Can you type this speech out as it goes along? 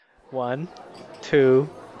One, two,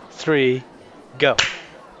 three, go. All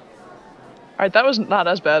right, that was not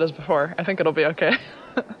as bad as before. I think it'll be okay.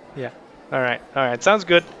 Yeah. All right. All right. Sounds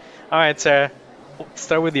good. All right, Sarah.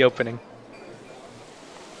 Start with the opening.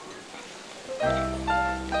 Yeah,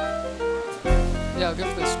 I'll go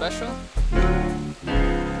for the special.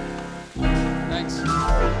 Thanks.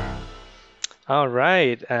 All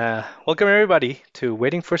right. Welcome everybody to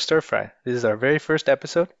Waiting for Stir Fry. This is our very first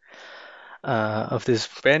episode of this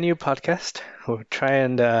brand new podcast. We'll try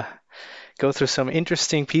and go through some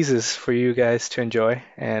interesting pieces for you guys to enjoy,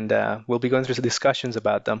 and we'll be going through some discussions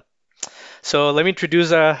about them. So let me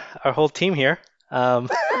introduce our whole team here. Um,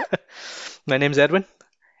 my name's Edwin,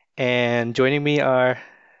 and joining me are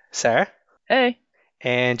Sarah Hey,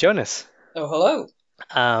 and Jonas. Oh, hello.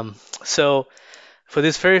 So for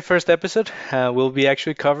this very first episode, we'll be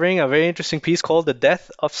actually covering a very interesting piece called "The Death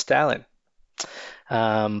of Stalin."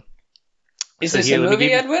 Um, Is so this here, a let me movie,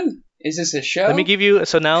 give Edwin? Is this a show? let me give you.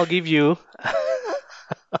 So now I'll give you.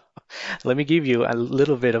 Let me give you a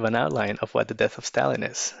little bit of an outline of what the Death of Stalin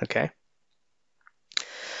is. Okay.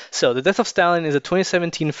 So the Death of Stalin is a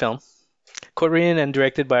 2017 film, co-written and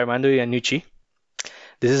directed by Armando Iannucci.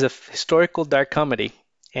 This is a historical dark comedy,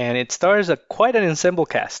 and it stars quite an ensemble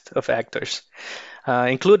cast of actors,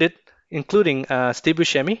 including Steve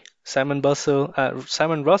Buscemi, Simon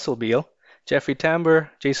Russell Beale, Jeffrey Tambor,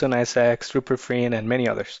 Jason Isaacs, Rupert Friend, and many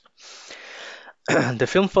others. The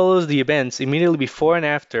film follows the events immediately before and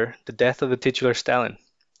after the death of the titular Stalin.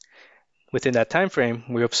 Within that time frame,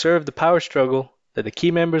 we observe the power struggle that the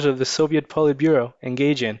key members of the Soviet Politburo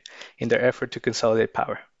engage in their effort to consolidate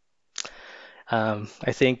power.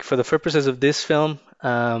 I think for the purposes of this film,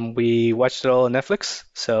 we watched it all on Netflix.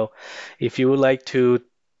 So if you would like to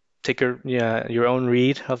take your own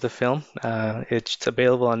read of the film, it's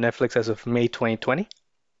available on Netflix as of May 2020.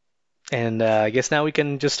 And I guess now we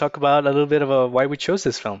can just talk about a little bit of why we chose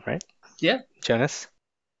this film, right? Yeah. Jonas?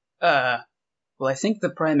 Well, I think the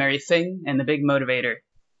primary thing and the big motivator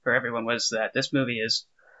for everyone was that this movie is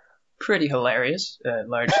pretty hilarious,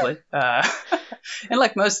 largely. And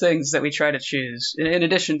like most things that we try to choose, in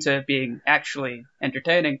addition to being actually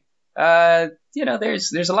entertaining,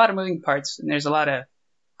 there's a lot of moving parts and there's a lot of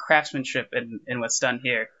craftsmanship in what's done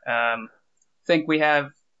here. I think we have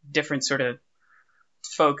different sort of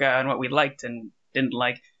foci on what we liked and didn't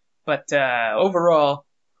like, but overall,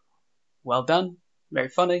 well done, very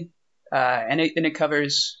funny, and it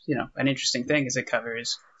covers an interesting thing is it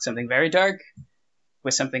covers something very dark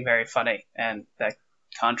with something very funny, and that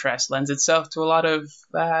contrast lends itself to a lot of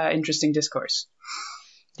interesting discourse.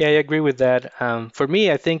 Yeah, I agree with that. For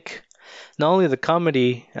me, I think not only the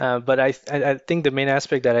comedy, but I think the main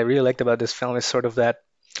aspect that I really liked about this film is sort of that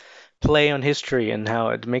play on history and how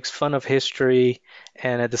it makes fun of history,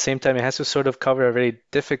 and at the same time, it has to sort of cover a very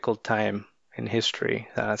difficult time in history.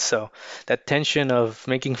 So that tension of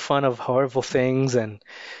making fun of horrible things and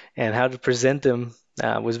how to present them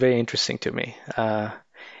was very interesting to me. So,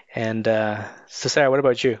 Sarah, what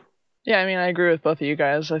about you? yeah, I mean, I agree with both of you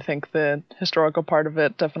guys. I think the historical part of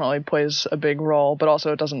it definitely plays a big role, but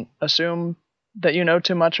also it doesn't assume that you know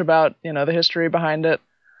too much about, the history behind it.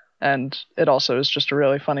 And it also is just a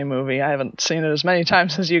really funny movie. I haven't seen it as many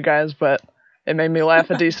times as you guys, but it made me laugh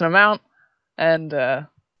a decent amount. And I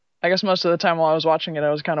guess most of the time while I was watching it,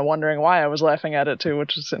 I was kind of wondering why I was laughing at it too,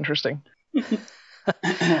 which is interesting.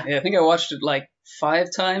 Yeah, I think I watched it like 5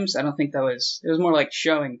 times. I don't think it was more like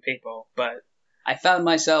showing people, but I found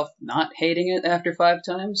myself not hating it after 5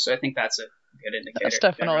 times, so I think that's a good indicator.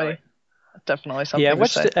 That's generally. definitely something Yeah, I to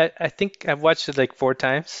watched say. it. I think I've watched it like 4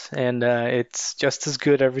 times, and it's just as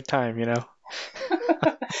good every time, you know.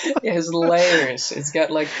 It has layers. It's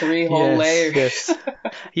got like 3 whole layers. Yes.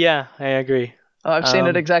 Yeah, I agree. Oh, I've seen it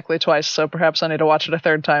Um, exactly twice, so perhaps I need to watch it a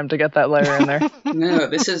third time to get that layer in there. No,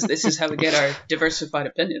 this is how we get our diversified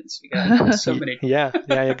opinions. We got so many yeah,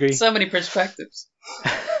 I agree. so many perspectives.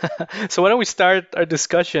 So why don't we start our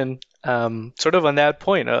discussion sort of on that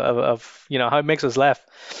point of how it makes us laugh.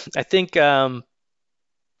 I think an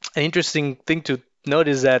interesting thing to note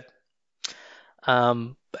is that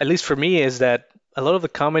at least for me is that a lot of the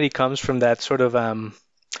comedy comes from that sort of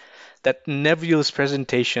that nebulous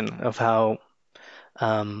presentation of how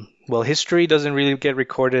well, history doesn't really get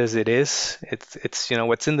recorded as it is. It's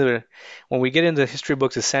what's in the when we get into history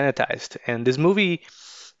books is sanitized, and this movie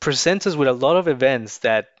presents us with a lot of events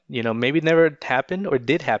that maybe never happened or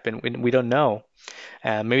did happen. We don't know.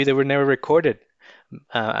 Maybe they were never recorded.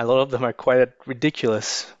 A lot of them are quite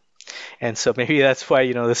ridiculous, and so maybe that's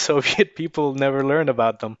why the Soviet people never learned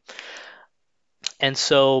about them. And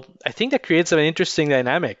so I think that creates an interesting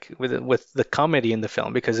dynamic with the comedy in the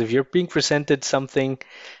film, because if you're being presented something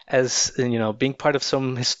as, being part of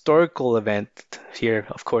some historical event here,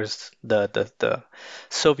 of course, the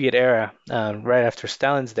Soviet era, right after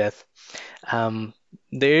Stalin's death, um,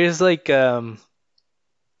 there is there's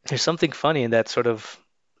something funny in that sort of,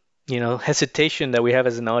 hesitation that we have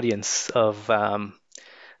as an audience of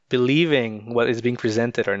believing what is being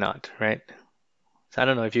presented or not, right? So I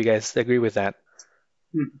don't know if you guys agree with that.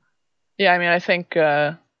 Hmm. Yeah, I mean, I think,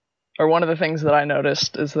 or one of the things that I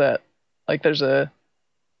noticed is that, like, there's a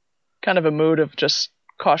kind of a mood of just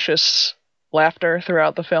cautious laughter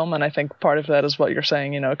throughout the film, and I think part of that is what you're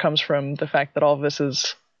saying. It comes from the fact that all of this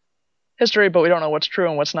is history, but we don't know what's true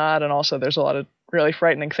and what's not, and also there's a lot of really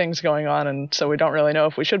frightening things going on, and so we don't really know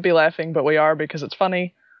if we should be laughing, but we are because it's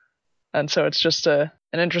funny, and so it's just an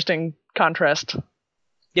interesting contrast.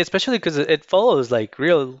 Yeah, especially because it follows like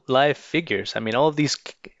real life figures. I mean, all of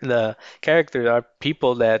the characters are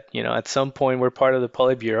people that, at some point were part of the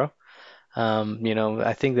Politburo.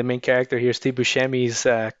 I think the main character here, Steve Buscemi, is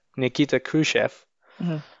Nikita Khrushchev.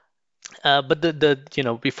 Mm-hmm.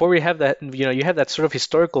 But before we have that, you have that sort of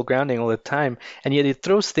historical grounding all the time, and yet it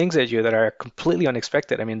throws things at you that are completely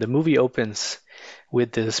unexpected. I mean, the movie opens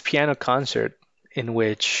with this piano concert in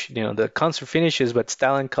which, the concert finishes, but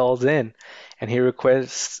Stalin calls in and he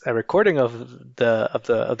requests a recording of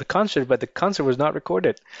the concert, but the concert was not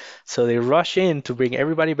recorded. So they rush in to bring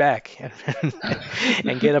everybody back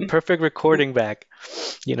and get a perfect recording back,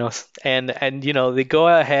 and they go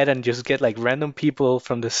ahead and just get like random people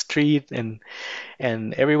from the street, and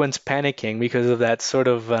everyone's panicking because of that sort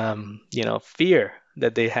of fear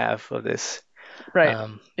that they have of this. Right.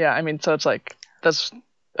 Yeah, I mean, so it's like, that's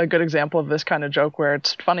a good example of this kind of joke where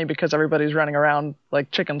it's funny because everybody's running around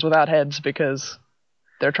like chickens without heads because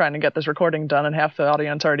they're trying to get this recording done, and half the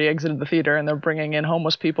audience already exited the theater, and they're bringing in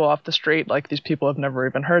homeless people off the street. Like, these people have never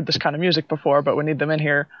even heard this kind of music before, but we need them in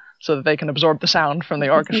here so that they can absorb the sound from the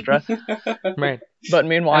orchestra. Right. But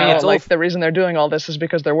meanwhile, I mean, the reason they're doing all this is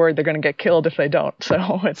because they're worried they're going to get killed if they don't.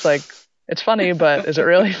 So it's like, it's funny, but is it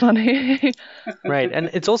really funny? Right. And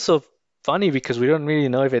it's also funny because we don't really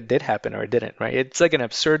know if it did happen or it didn't, right? It's like an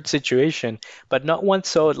absurd situation, but not one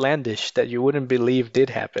so outlandish that you wouldn't believe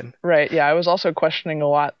did happen. Right. Yeah, I was also questioning a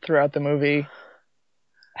lot throughout the movie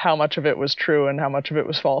how much of it was true and how much of it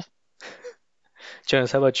was false.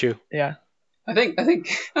 Jonas, how about you? Yeah. I think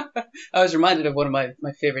I was reminded of one of my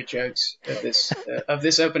favorite jokes of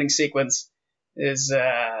this opening sequence is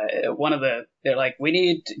they're like, we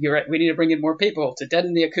need to bring in more people to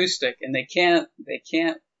deaden the acoustic, and they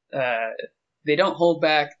don't hold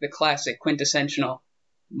back the classic quintessential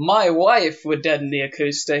 "my wife would deaden the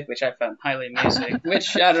acoustic," which I found highly amusing,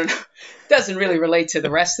 which I don't know, doesn't really relate to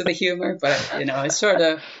the rest of the humor, but it's sort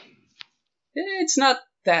of, it's not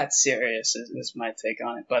that serious is my take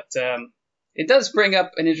on it, but it does bring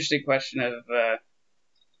up an interesting question of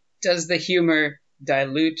does the humor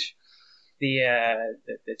dilute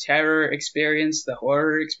the terror experience, the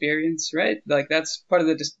horror experience, right? Like, that's part of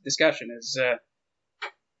the discussion is,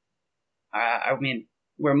 I mean,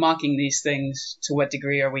 we're mocking these things. To what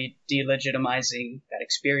degree are we delegitimizing that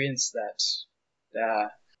experience, that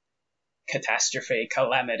catastrophe,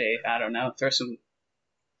 calamity? I don't know. Throw some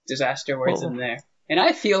disaster words in there. And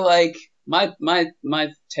I feel like my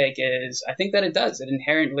take is, I think that it does. It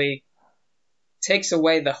inherently takes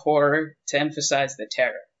away the horror to emphasize the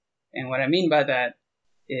terror. And what I mean by that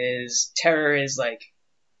is, terror is like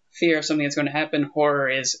fear of something that's going to happen. Horror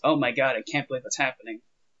is, oh my god, I can't believe what's happening.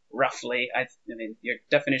 Roughly, I mean, your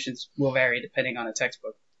definitions will vary depending on a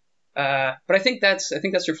textbook. But I think that's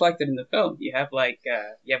reflected in the film. You have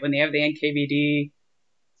when they have the NKVD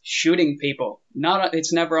shooting people.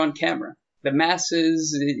 It's never on camera. The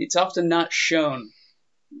masses, it's often not shown,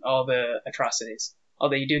 all the atrocities.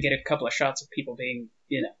 Although you do get a couple of shots of people being,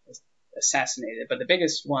 assassinated. But the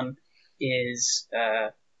biggest one is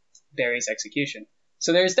Barry's execution.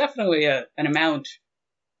 So there's definitely an amount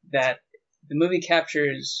that the movie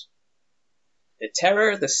captures the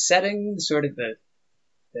terror, the setting, sort of the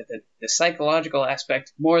psychological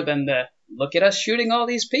aspect, more than the look at us shooting all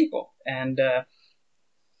these people. And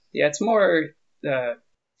it's more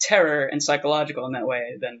terror and psychological in that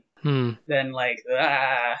way than like,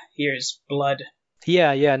 here's blood.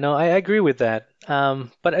 Yeah, no, I agree with that.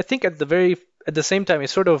 But I think at the same time, it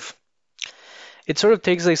sort of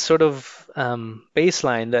takes a sort of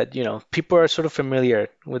baseline that, people are sort of familiar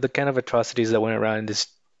with the kind of atrocities that went around in this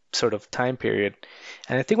sort of time period.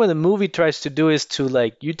 And I think what the movie tries to do is to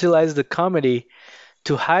like utilize the comedy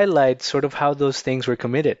to highlight sort of how those things were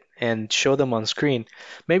committed and show them on screen.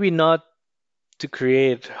 Maybe not to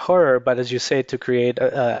create horror, but as you say, to create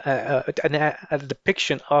a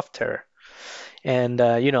depiction of terror. And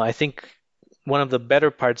I think one of the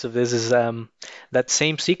better parts of this is that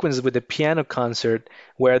same sequence with the piano concert,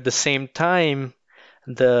 where at the same time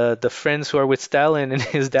the friends who are with Stalin in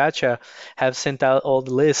his dacha have sent out all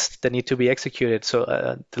the lists that need to be executed. So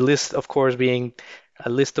the list, of course, being a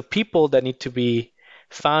list of people that need to be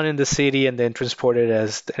found in the city and then transported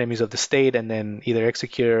as the enemies of the state and then either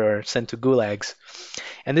executed or sent to gulags.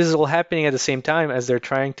 And this is all happening at the same time as they're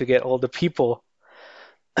trying to get all the people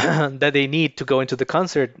that they need to go into the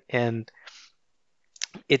concert. And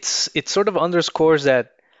it sort of underscores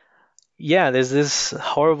that, yeah, there's this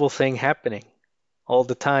horrible thing happening all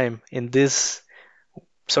the time in this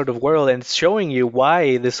sort of world, and it's showing you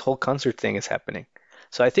why this whole concert thing is happening.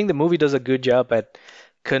 So I think the movie does a good job at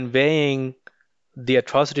conveying the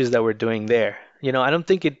atrocities that we're doing there. I don't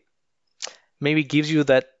think it maybe gives you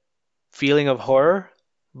that feeling of horror,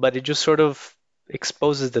 but it just sort of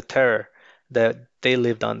exposes the terror that they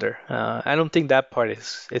lived under. I don't think that part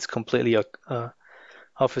is completely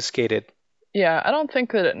obfuscated. Yeah, I don't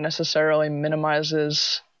think that it necessarily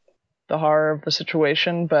minimizes the horror of the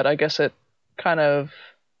situation, but I guess it kind of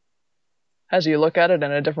has you look at it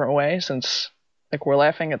in a different way, since like we're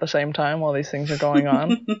laughing at the same time while these things are going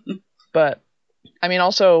on. But I mean,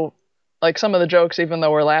 also, like some of the jokes, even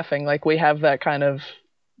though we're laughing, like we have that kind of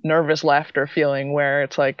nervous laughter feeling where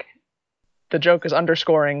it's like the joke is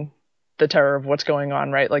underscoring the terror of what's going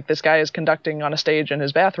on, right? Like this guy is conducting on a stage in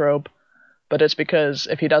his bathrobe, but it's because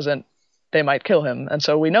if he doesn't, they might kill him. And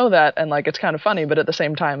so we know that, and like it's kind of funny, but at the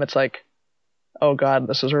same time it's like, oh god,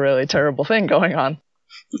 this is a really terrible thing going on.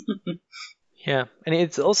 Yeah, and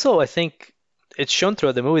it's also, I think, it's shown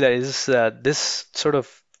throughout the movie that is this sort of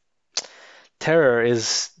terror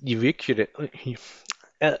is ubiquitous.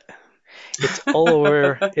 It's all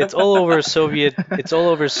over. It's all over Soviet. It's all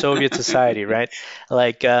over Soviet society, right?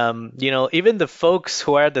 Like, even the folks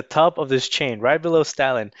who are at the top of this chain, right below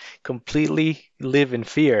Stalin, completely live in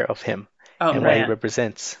fear of him and what he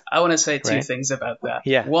represents. I want to say two things about that.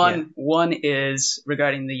 Yeah. One is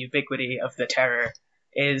regarding the ubiquity of the terror.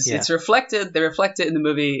 It's reflected. They reflect it in the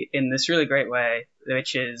movie in this really great way,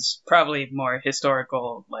 which is probably more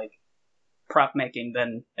historical, like prop making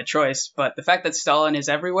than a choice. But the fact that Stalin is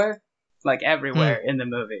everywhere. Like everywhere in the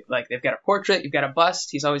movie. Like they've got a portrait, you've got a bust,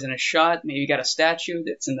 he's always in a shot, maybe you got a statue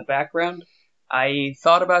that's in the background. I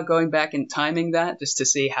thought about going back and timing that just to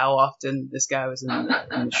see how often this guy was in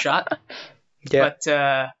the shot. Yeah. But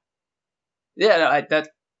that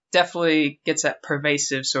definitely gets that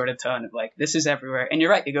pervasive sort of tone of like, this is everywhere. And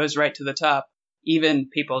you're right, it goes right to the top. Even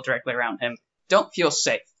people directly around him don't feel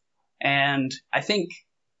safe. And I think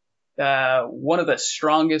one of the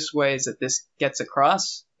strongest ways that this gets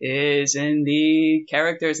across is in the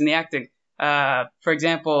characters and the acting. For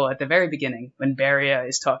example, at the very beginning, when Beria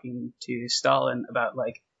is talking to Stalin about,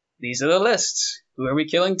 like, these are the lists. Who are we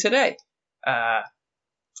killing today?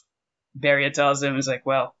 Beria tells him, he's like,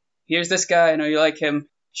 well, here's this guy. I know you like him.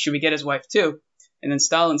 Should we get his wife too? And then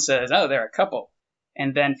Stalin says, oh, they're a couple.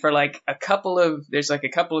 And then for there's a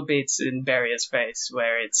couple of beats in Beria's face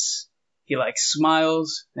where he like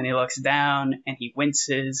smiles, then he looks down and he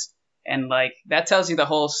winces. And like that tells you the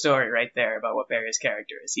whole story right there about what Beria's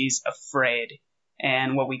character is. He's afraid.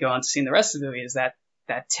 And what we go on to see in the rest of the movie is that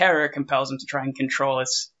terror compels him to try and control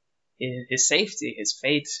his safety, his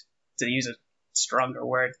fate, to use a stronger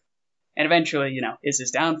word. And eventually, is his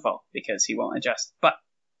downfall because he won't adjust. But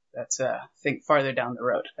that's, I think, farther down the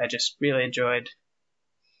road. I just really enjoyed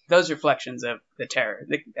those reflections of the terror.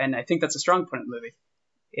 And I think that's a strong point of the movie.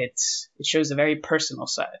 It shows a very personal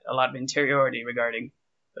side, a lot of interiority regarding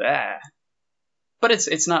but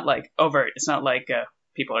it's not like overt. It's not like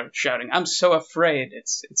people are shouting, I'm so afraid.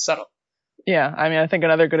 It's subtle. Yeah, I mean, I think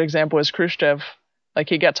another good example is Khrushchev. Like,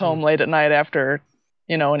 he gets home late at night after,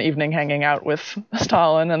 an evening hanging out with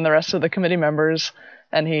Stalin and the rest of the committee members,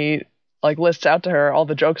 and he, like, lists out to her all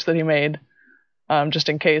the jokes that he made, just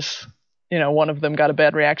in case, one of them got a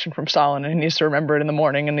bad reaction from Stalin, and he needs to remember it in the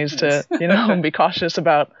morning and needs to, be cautious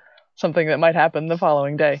about something that might happen the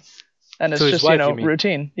following day. And it's just,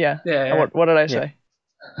 routine. Yeah. What did I say?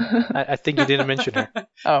 I think you didn't mention her.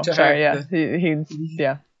 Oh, sorry. Yeah. He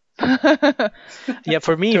yeah. Yeah,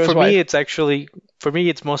 for me, it's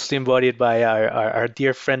mostly embodied by our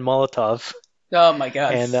dear friend Molotov. Oh my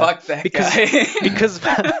God! And, fuck that guy. Because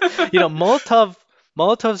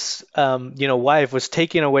Molotov's wife was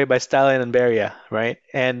taken away by Stalin and Beria, right?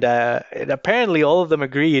 And apparently all of them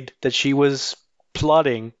agreed that she was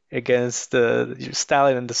plotting against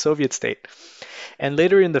Stalin and the Soviet state. And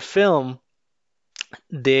later in the film,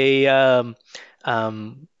 they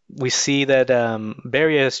we see that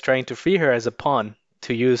Beria is trying to free her as a pawn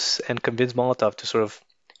to use and convince Molotov to sort of,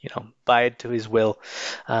 bide to his will.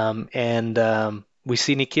 And we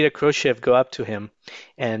see Nikita Khrushchev go up to him,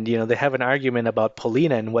 and they have an argument about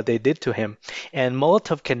Polina and what they did to him. And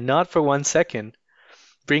Molotov cannot for 1 second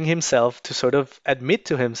bring himself to sort of admit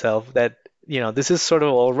to himself that this is sort of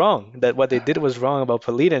all wrong, that what they did was wrong about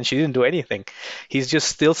Polina and she didn't do anything. He's just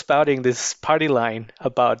still spouting this party line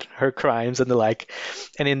about her crimes and the like.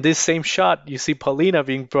 And in this same shot, you see Polina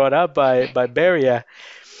being brought up by Beria,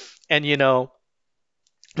 and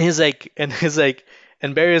he's like,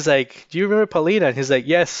 and Beria's like, do you remember Polina? And he's like,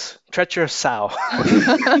 yes, treacherous sow.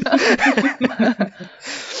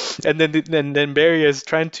 And then Beria is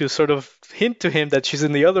trying to sort of hint to him that she's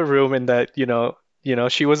in the other room and that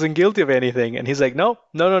she wasn't guilty of anything. And he's like, no,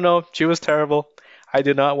 she was terrible. I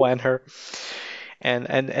did not want her.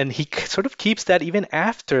 And he sort of keeps that even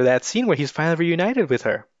after that scene where he's finally reunited with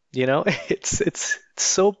her. It's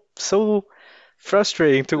so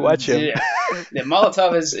frustrating to watch him. Yeah,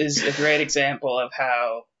 Molotov is a great example of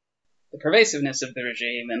how the pervasiveness of the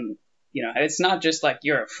regime, and it's not just like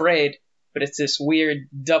you're afraid, but it's this weird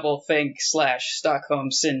double think /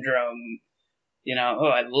 Stockholm syndrome.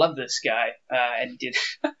 I love this guy. I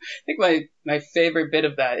think my favorite bit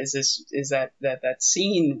of that is that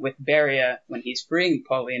scene with Beria when he's freeing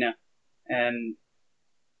Paulina, and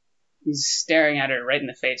he's staring at her right in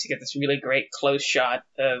the face. You get this really great close shot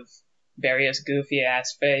of Beria's goofy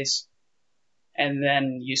ass face, and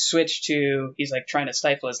then you switch to he's like trying to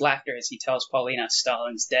stifle his laughter as he tells Paulina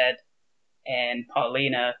Stalin's dead, and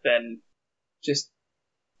Paulina then just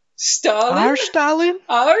Stalin, Our Stalin,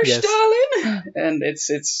 yes. Stalin, and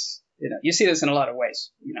it's you see this in a lot of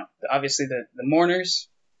ways. Obviously the mourners,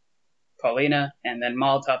 Paulina, and then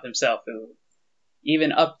Molotov himself, who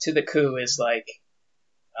even up to the coup is like,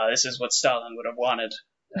 this is what Stalin would have wanted.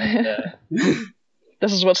 And,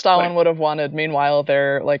 this is what Stalin would have wanted. Meanwhile,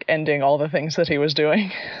 they're like ending all the things that he was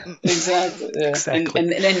doing. Exactly. Yeah.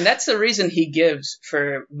 Exactly. And that's the reason he gives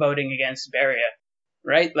for voting against Beria,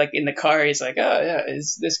 right? Like in the car, he's like, oh yeah,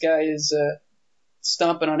 this guy is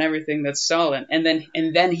stomping on everything that's Stalin, and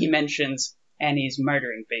then he mentions and he's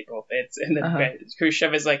murdering people.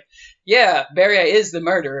 Khrushchev is like, yeah, Beria is the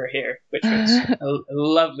murderer here, which was a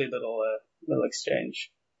lovely little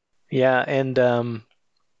exchange. Yeah, and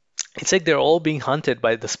it's like they're all being hunted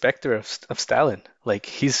by the specter of Stalin. Like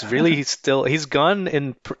he's gone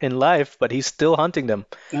in life, but he's still hunting them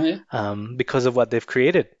because of what they've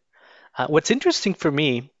created. What's interesting for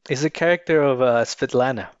me is the character of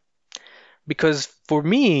Svetlana, because for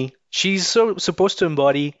me, she's supposed to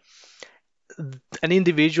embody an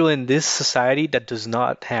individual in this society that does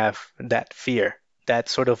not have that fear, that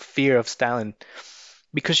sort of fear of Stalin,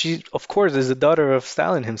 because she, of course, is the daughter of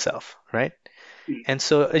Stalin himself, right? And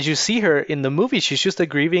so as you see her in the movie, she's just a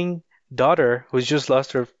grieving daughter who's just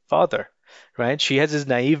lost her father, right? She has this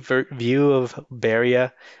naive view of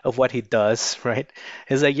Beria, of what he does, right?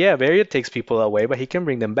 It's like, yeah, Beria takes people away, but he can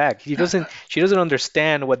bring them back. She doesn't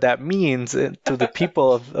understand what that means to the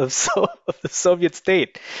people of the Soviet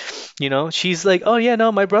state. She's like, oh yeah,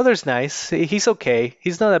 no, my brother's nice. He's okay.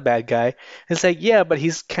 He's not a bad guy. It's like, yeah, but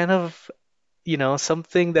he's kind of,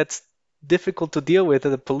 something that's difficult to deal with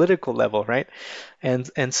at a political level, right?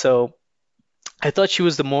 And so I thought she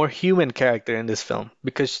was the more human character in this film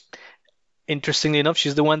because, interestingly enough,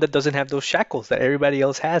 she's the one that doesn't have those shackles that everybody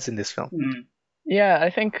else has in this film. Yeah,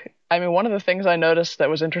 I mean, one of the things I noticed that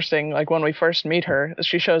was interesting, like when we first meet her,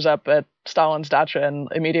 she shows up at Stalin's dacha and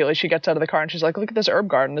immediately she gets out of the car and she's like, look at this herb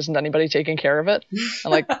garden. Isn't anybody taking care of it?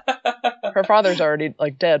 And like, her father's already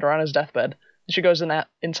like dead or on his deathbed. She goes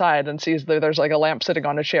inside and sees there's like a lamp sitting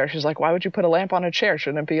on a chair. She's like, why would you put a lamp on a chair?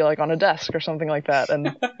 Shouldn't it be like on a desk or something like that?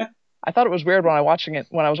 And I thought it was weird when I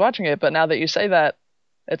was watching it, but now that you say that,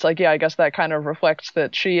 it's like, yeah, I guess that kind of reflects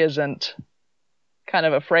that she isn't kind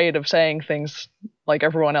of afraid of saying things like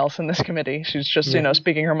everyone else in this committee. She's just,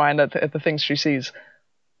 speaking her mind at the things she sees.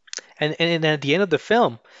 And at the end of the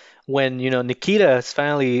film, when, Nikita has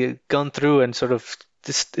finally gone through and sort of,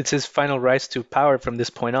 it's his final rise to power from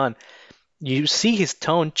this point on, you see his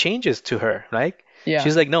tone changes to her, right? Yeah.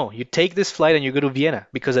 She's like, no, you take this flight and you go to Vienna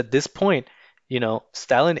because at this point,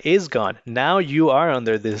 Stalin is gone. Now you are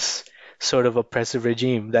under this sort of oppressive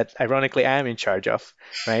regime that ironically I am in charge of,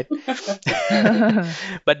 right?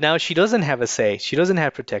 But now she doesn't have a say. She doesn't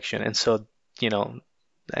have protection. And so,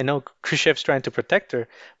 I know Khrushchev's trying to protect her,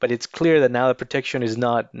 but it's clear that now the protection is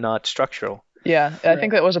not structural. Yeah, I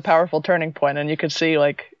think that was a powerful turning point, and you could see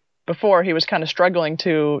like before he was kind of struggling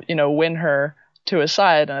to, win her to his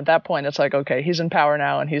side, and at that point it's like, okay, he's in power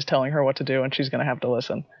now and he's telling her what to do and she's going to have to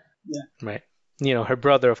listen. Yeah. Right. her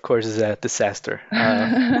brother, of course, is a disaster.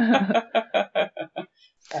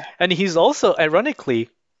 And he's also, ironically,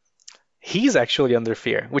 he's actually under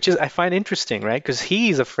fear, which is I find interesting, right? Because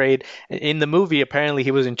he's afraid. In the movie, apparently,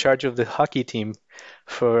 he was in charge of the hockey team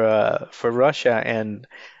for Russia, and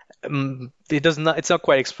it's not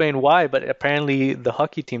quite explained why, but apparently the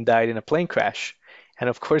hockey team died in a plane crash, and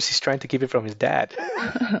of course he's trying to keep it from his dad.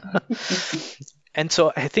 And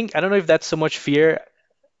so I don't know if that's so much fear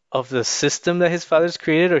of the system that his father's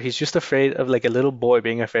created, or he's just afraid of like a little boy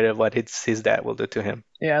being afraid of what his dad will do to him.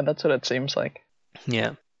 Yeah, that's what it seems like.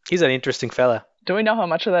 Yeah, he's an interesting fella. Do we know how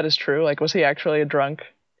much of that is true? Like, was he actually a drunk?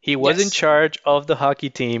 He was in charge of the hockey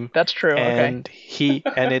team, That's true. and Okay.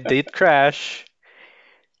 and it did crash,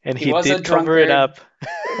 and He he was a did cover it drunkard. up.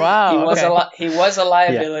 Wow. He was okay. he was a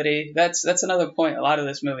liability. That's another point. A lot of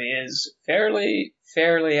this movie is fairly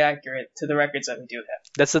accurate to the records that we do have.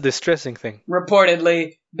 That's the distressing thing.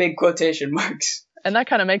 Reportedly, big quotation marks. And that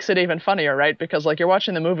kind of makes it even funnier, right? Because like you're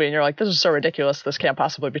watching the movie and you're like, this is so ridiculous, this can't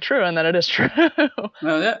possibly be true, and then it is true.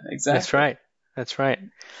 Well, yeah, exactly. That's right.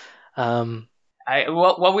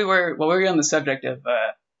 While we were on the subject of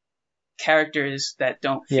characters that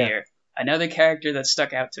don't fear, another character that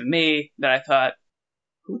stuck out to me that I thought,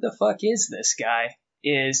 who the fuck is this guy?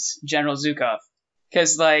 Is General Zhukov.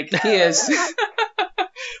 Because like he is,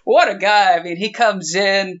 what a guy! I mean, he comes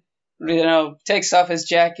in, takes off his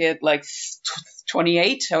jacket, like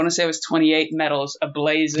 28. I want to say it was 28 medals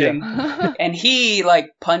ablazing, and he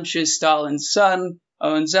like punches Stalin's son,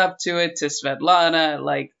 owns up to it to Svetlana,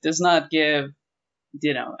 like does not give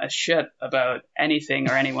a shit about anything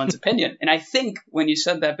or anyone's opinion. And I think when you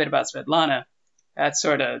said that bit about Svetlana, that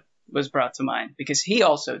sort of was brought to mind because he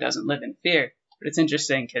also doesn't live in fear. But it's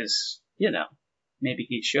interesting because maybe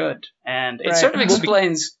he should, and it sort of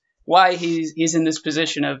explains why he's in this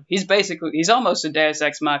position of he's almost a Deus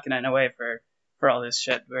Ex Machina in a way for all this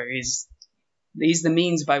shit, where he's the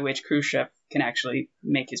means by which Khrushchev can actually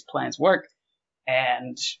make his plans work,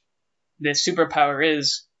 and the superpower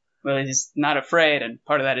is, well, he's not afraid, and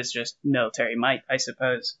part of that is just military might, I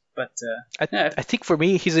suppose. But I think for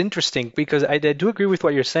me he's interesting because I do agree with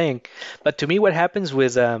what you're saying, but to me what happens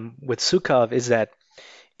with Sukhov is that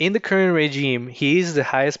in the current regime he is the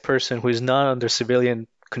highest person who is not under civilian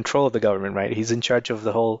control of the government, right? He's in charge of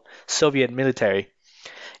the whole Soviet military,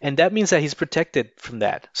 and that means that he's protected from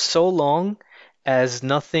that so long as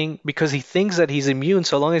nothing, because he thinks that he's immune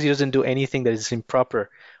so long as he doesn't do anything that is improper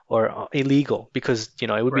or illegal, because it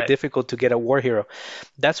would be difficult to get a war hero.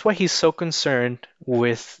 That's why he's so concerned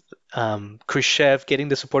with Khrushchev getting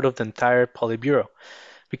the support of the entire Politburo,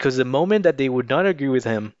 because the moment that they would not agree with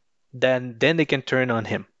him, then they can turn on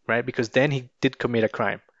him, right? Because then he did commit a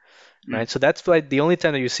crime, right? So that's why the only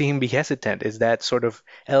time that you see him be hesitant is that sort of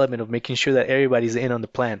element of making sure that everybody's in on the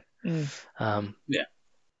plan. Yeah.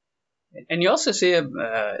 And you also see him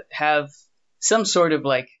have some sort of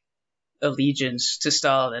like allegiance to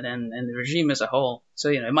Stalin and the regime as a whole. So,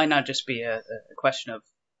 it might not just be a question of,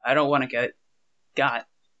 I don't want to get got.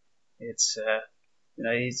 It's,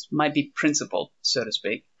 he might be principled, so to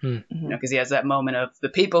speak. Because he has that moment of, the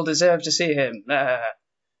people deserve to see him.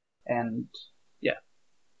 And, yeah,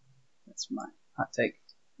 that's my hot take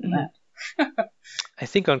on that. I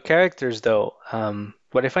think on characters, though,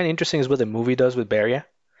 what I find interesting is what the movie does with Beria.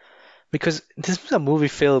 Because this was a movie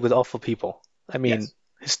filled with awful people. I mean,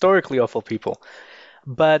 historically awful people.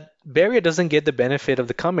 But Beria doesn't get the benefit of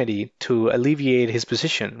the comedy to alleviate his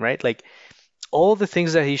position, right? Like, all the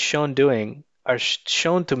things that he's shown doing are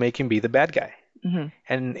shown to make him be the bad guy.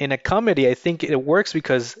 And in a comedy, I think it works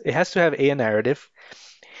because it has to have A, a narrative,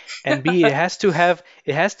 and B, it has to have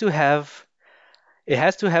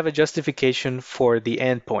a justification for the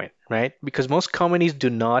end point, right? Because most comedies do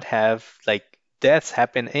not have like deaths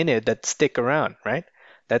happen in it that stick around, right?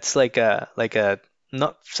 That's like a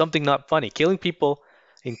not something not funny. Killing people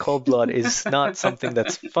in cold blood is not something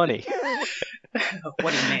that's funny.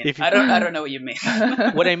 What do you mean? I don't know what you mean.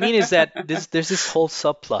 What I mean is that there's this whole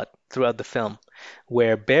subplot throughout the film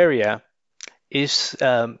where Beria is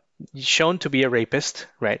shown to be a rapist,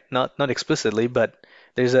 right? Not explicitly, but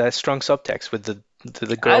there's a strong subtext with the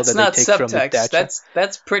girl that's that they take from the subtext. dacha.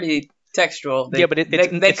 That's pretty textual. They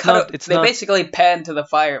basically pan to the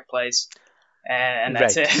fireplace, and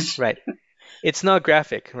that's it. Right. It's not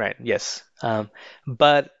graphic, right? Yes.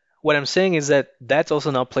 But what I'm saying is that that's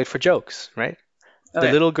also not played for jokes, right?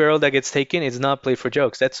 The little girl that gets taken is not played for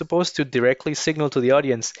jokes. That's supposed to directly signal to the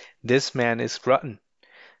audience, this man is rotten,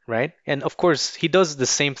 right? And of course, he does the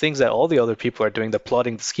same things that all the other people are doing, the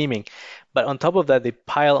plotting, the scheming. But on top of that, they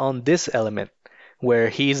pile on this element where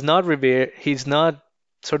he's not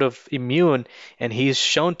sort of immune, and he's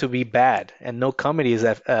shown to be bad, and no comedy is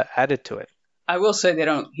added to it. I will say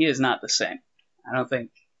he is not the same. I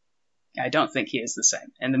don't think he is the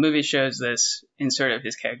same. And the movie shows this in sort of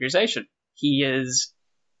his characterization. He is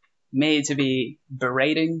made to be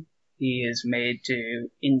berating. He is made to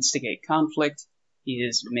instigate conflict. He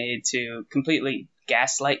is made to completely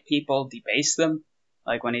gaslight people, debase them.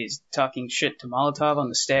 Like when he's talking shit to Molotov on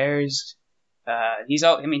the stairs. He's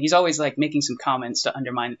always like making some comments to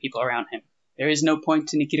undermine the people around him. There is no point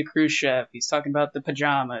to Nikita Khrushchev. He's talking about the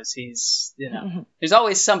pajamas. There's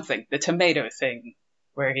always something. The tomato thing,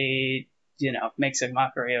 where he, makes a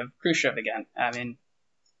mockery of Khrushchev again. I mean,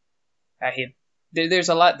 there's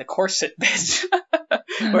a lot, the corset bit,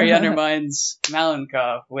 where he undermines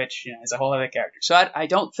Malenkov, which is a whole other character. So I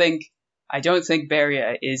don't think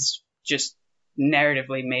Beria is just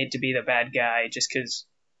narratively made to be the bad guy just because.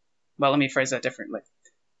 Well, let me phrase that differently.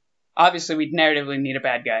 Obviously, we narratively need a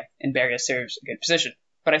bad guy, and Beria serves a good position.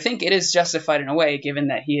 But I think it is justified in a way, given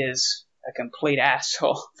that he is a complete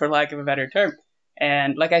asshole, for lack of a better term.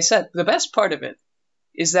 And like I said, the best part of it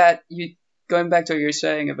is that going back to what you were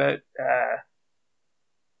saying about, I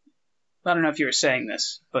don't know if you were saying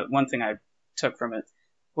this, but one thing I took from it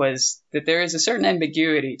was that there is a certain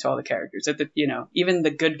ambiguity to all the characters. That even the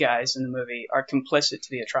good guys in the movie are complicit to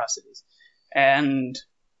the atrocities, and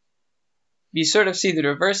you sort of see the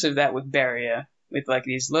reverse of that with Beria, with like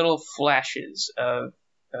these little flashes of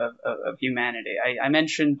humanity. I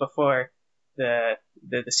mentioned before the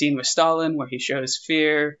scene with Stalin where he shows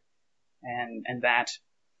fear and that,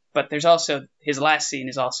 but there's also his last scene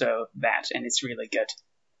is also that, and it's really good.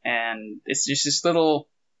 And it's just this little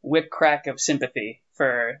whip crack of sympathy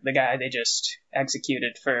for the guy they just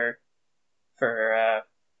executed for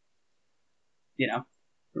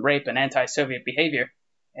rape and anti-Soviet behavior.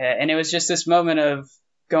 And it was just this moment of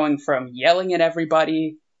going from yelling at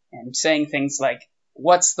everybody and saying things like,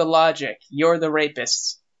 "What's the logic? You're the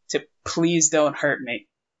rapists," to "Please don't hurt me."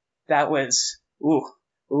 That was, what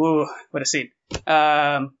a scene.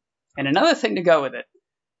 And another thing to go with it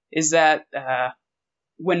is that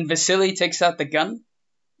when Vasily takes out the gun,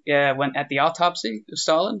 when at the autopsy of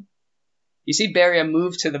Stalin, you see Beria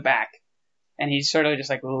move to the back, and he sort of just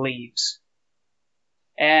like leaves.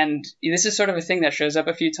 And this is sort of a thing that shows up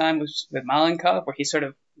a few times with Malenkov, where he sort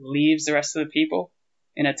of leaves the rest of the people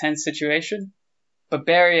in a tense situation. But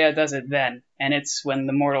Beria does it then, and it's when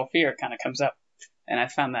the mortal fear kind of comes up. And I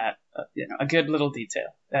found that a good little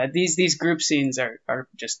detail. These group scenes are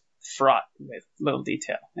just fraught with little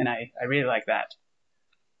detail, and I really like that.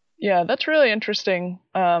 Yeah, that's really interesting.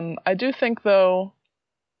 I do think, though,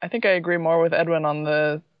 I think I agree more with Edwin on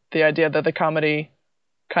the idea that the comedy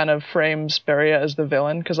kind of frames Beria as the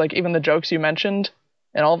villain, because like even the jokes you mentioned,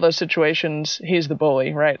 in all those situations, he's the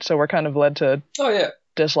bully, right? So we're kind of led to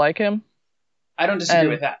dislike him. I don't disagree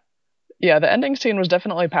with that. Yeah, the ending scene was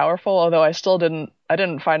definitely powerful, although I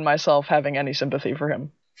didn't find myself having any sympathy for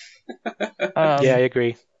him. Yeah, I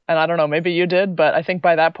agree. And I don't know, maybe you did, but I think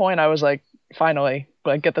by that point I was like, finally,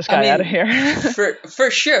 like, get this guy out of here.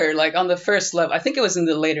 for sure, like on the first level, I think it was in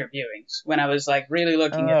the later viewings when I was like really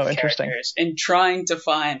looking at the characters and trying to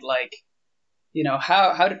find like,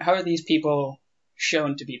 how are these people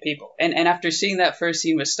shown to be people? And after seeing that first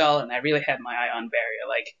scene with Stalin, I really had my eye on Beria.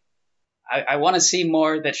 Like, I want to see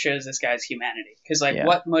more that shows this guy's humanity, because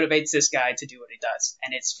what motivates this guy to do what he does?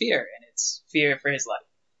 And it's fear, and it's fear for his life.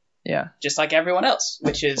 Yeah. Just like everyone else,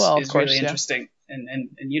 which is really interesting and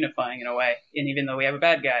unifying in a way. And even though we have a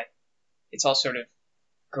bad guy, it's all sort of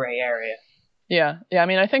gray area. Yeah. I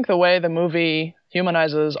mean, I think the way the movie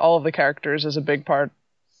humanizes all of the characters is a big part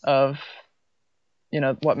of,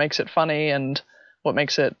 what makes it funny and what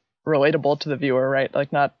makes it relatable to the viewer, right?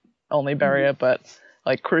 Like not only Beria, but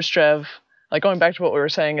like Khrushchev. Like going back to what we were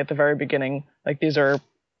saying at the very beginning, like these are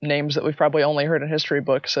names that we've probably only heard in history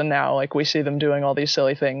books, and now like we see them doing all these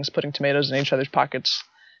silly things, putting tomatoes in each other's pockets,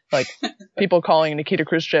 like people calling Nikita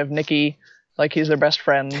Khrushchev Nicky, like he's their best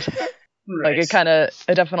friend. Right. Like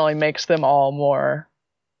it definitely makes them all more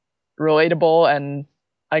relatable, and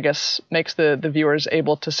I guess makes the viewers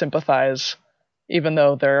able to sympathize, even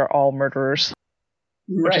though they're all murderers,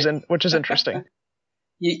 which is interesting.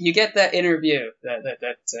 You get that inner view,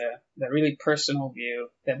 that really personal view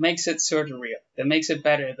that makes it sort of real, that makes it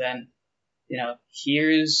better than,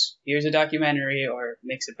 here's a documentary, or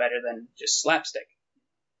makes it better than just slapstick.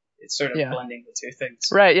 It's sort of blending the two things.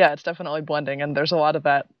 Right, yeah, it's definitely blending, and there's a lot of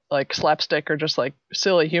that, like, slapstick or just, like,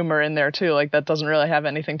 silly humor in there, too. Like, that doesn't really have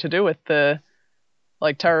anything to do with the,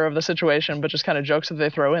 like, terror of the situation, but just kind of jokes that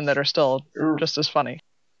they throw in that are still just as funny.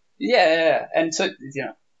 Yeah, and so,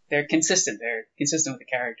 they're consistent. They're consistent with the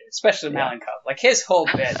character, especially Yeah. Malenkov. Like his whole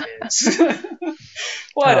bit is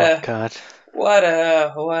Oh God. what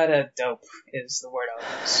a dope is the word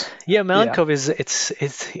I'll use. Yeah, Malenkov is it's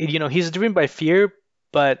he's driven by fear,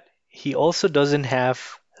 but he also doesn't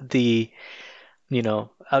have the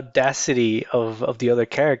audacity of the other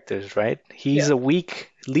characters, right? He's Yeah. a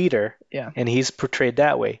weak leader, Yeah. and he's portrayed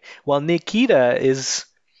that way. While Nikita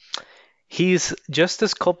he's just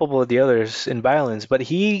as culpable as the others in violence, but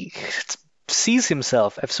he sees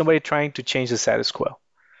himself as somebody trying to change the status quo,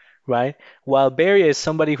 right? While Beria is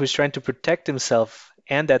somebody who's trying to protect himself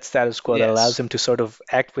and that status quo that Yes. allows him to sort of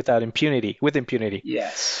act with impunity.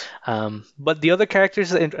 Yes. But the other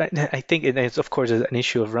characters, and I think it's of course an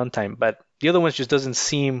issue of runtime, but the other ones just doesn't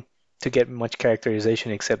seem to get much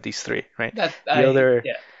characterization except these three, right?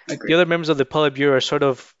 Agree. The other members of the Politburo are sort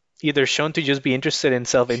of either shown to just be interested in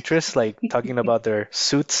self-interest, like talking about their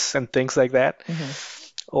suits and things like that,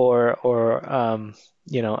 or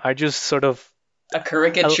are just sort of a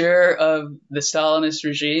caricature of the Stalinist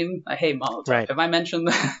regime. I hate Molotov. Right. Have I mentioned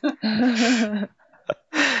that?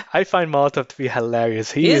 I find Molotov to be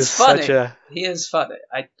hilarious. He is funny. such a He is funny.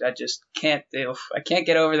 I just can't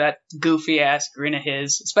get over that goofy ass grin of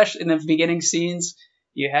his, especially in the beginning scenes.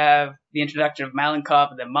 You have the introduction of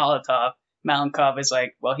Malenkov and then Molotov. Malenkov is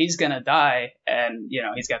like, well, he's gonna die, and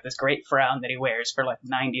he's got this great frown that he wears for like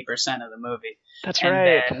 90% of the movie. That's and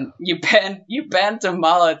right. then you pan to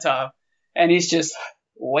Molotov, and he's just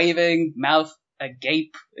waving, mouth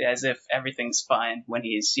agape, as if everything's fine when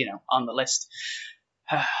he's on the list.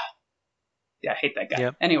 Yeah, I hate that guy.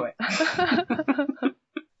 Yep. Anyway.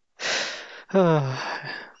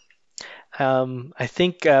 I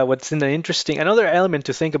think what's another element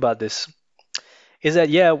to think about this is that,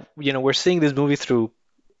 we're seeing this movie through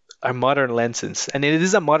our modern lenses, and it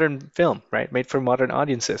is a modern film, right? Made for modern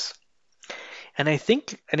audiences. And I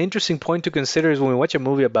think an interesting point to consider is when we watch a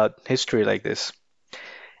movie about history like this,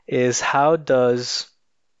 is how does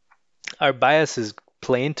our biases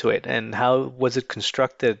play into it, and how was it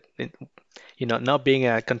constructed, not being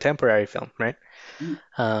a contemporary film, right?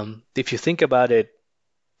 If you think about it,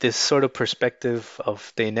 this sort of perspective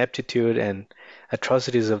of the ineptitude and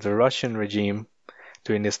atrocities of the Russian regime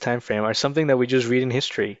during this time frame are something that we just read in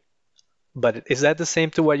history. But is that the same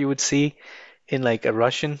to what you would see in like a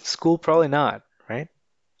Russian school? Probably not, right?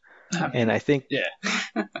 And I think Yeah.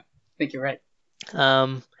 I think you're right.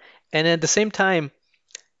 and at the same time,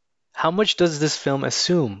 how much does this film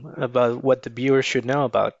assume about what the viewer should know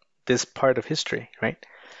about this part of history, right?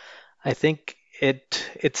 I think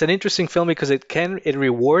it's an interesting film because it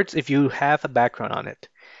rewards if you have a background on it,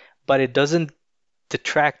 but it doesn't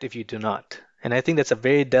detract if you do not. And I think that's a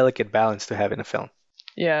very delicate balance to have in a film.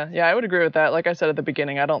 Yeah, I would agree with that. Like I said at the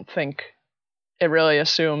beginning, I don't think it really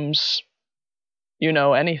assumes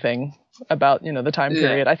anything about the time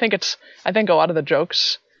period. I think a lot of the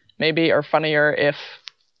jokes maybe are funnier if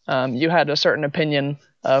you had a certain opinion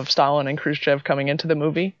of Stalin and Khrushchev coming into the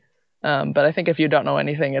movie. But I think if you don't know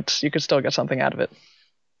anything, you could still get something out of it.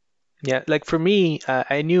 Yeah, like for me,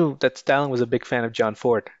 I knew that Stalin was a big fan of John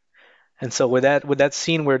Ford. And so with that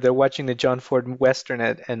scene where they're watching the John Ford Western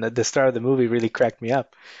and at the start of the movie really cracked me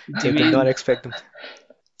up. I did not expect them.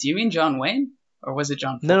 Do you mean John Wayne? Or was it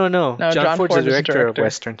John Ford? No. John Ford's the director of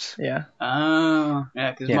Westerns. Yeah. Oh,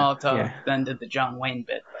 yeah, because Molotov then did the John Wayne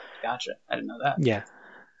bit. Gotcha. I didn't know that.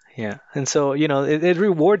 Yeah. And so, it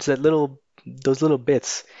rewards those little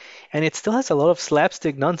bits. And it still has a lot of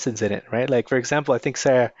slapstick nonsense in it, right? Like, for example, I think,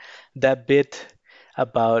 Sarah, that bit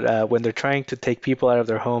about when they're trying to take people out of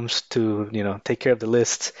their homes to, take care of the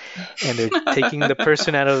lists, and they're taking the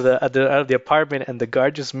person out of the apartment, and the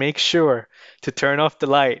guard just makes sure to turn off the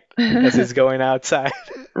light as he's going outside.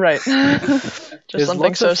 Right. There's something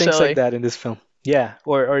lots so of things silly like that in this film. Yeah,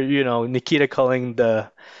 or Nikita calling the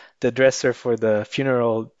dresser for the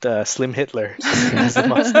funeral Slim Hitler. As the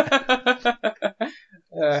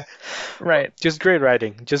right. Just great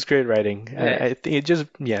writing.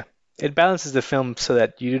 Yeah. It balances the film so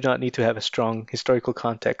that you do not need to have a strong historical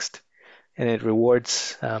context, and it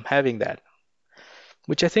rewards having that,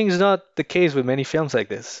 which I think is not the case with many films like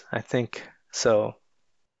this. I think so.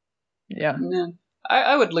 Yeah.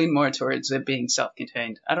 I would lean more towards it being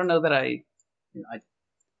self-contained. I don't know that I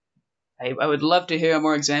would love to hear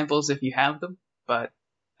more examples if you have them, but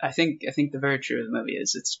I think the virtue of the movie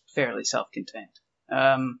is it's fairly self-contained.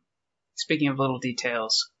 Speaking of little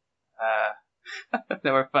details that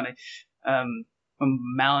were funny, when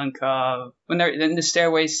Malenkov, when they're in the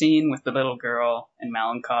stairway scene with the little girl, and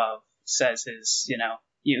Malenkov says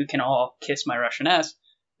you can all kiss my Russian ass,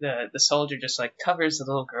 the soldier just like covers the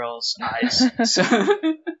little girl's eyes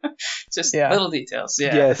Just Yeah. little details.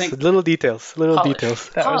 Yeah, I Yes, think little details, little polish. details.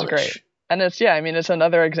 That was Polish. great. And it's it's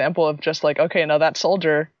another example of just like, okay, now that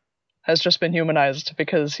soldier has just been humanized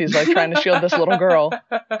because he's like trying to shield this little girl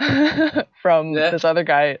from Yeah. this other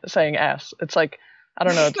guy saying ass. It's like, I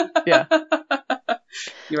don't know. Yeah.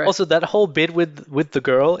 You're right. Also, that whole bit with the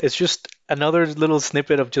girl is just another little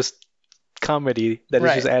snippet of just comedy that is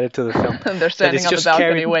Right. just added to the film. They're standing it's on the just balcony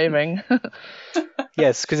carried- waving.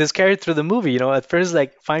 Yes, because it's carried through the movie. At first,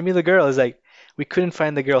 like, find me the girl. It's like, we couldn't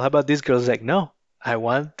find the girl. How about this girl? It's like, no, I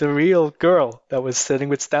want the real girl that was sitting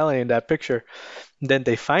with Stalin in that picture. Then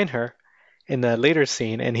they find her in a later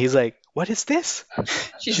scene, and he's like, what is this?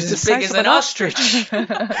 She's She's as the big size as of an an ostrich.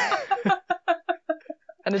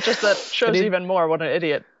 And it just that shows And it- even more what an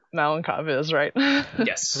idiot Malenkov is, right?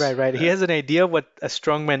 Yes. Right. He has an idea of what a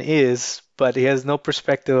strongman is, but he has no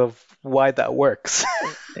perspective of why that works.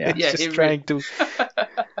 Yeah. He's Yeah, just he trying to.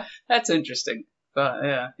 That's interesting. But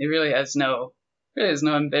yeah, he really has no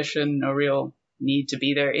ambition, no real need to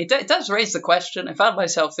be there. It does raise the question. I found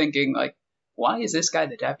myself thinking, like, why is this guy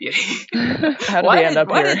the deputy? How did he end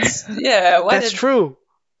up here? That's true.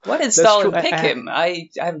 Why did That's Stalin true. pick him? I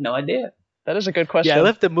have no idea. That is a good question. Yeah, I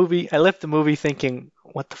left the movie thinking,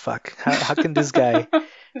 what the fuck? How can this guy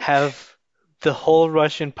have the whole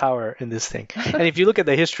Russian power in this thing? And if you look at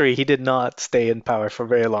the history, he did not stay in power for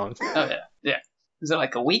very long. Oh yeah. Is it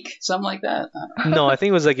like a week, something like that? I don't know. No, I think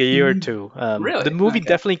it was like a year or two. Really? The movie Okay.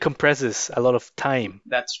 definitely compresses a lot of time.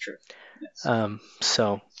 That's true. Yes.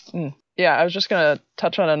 So Yeah, I was just going to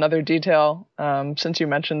touch on another detail. Since you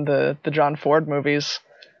mentioned the John Ford movies,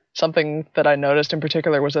 something that I noticed in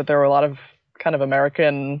particular was that there were a lot of kind of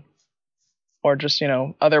American or just,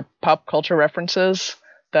 other pop culture references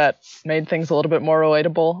that made things a little bit more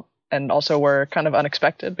relatable and also were kind of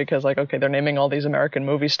unexpected because, like, okay, they're naming all these American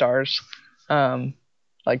movie stars.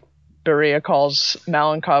 Like, Beria calls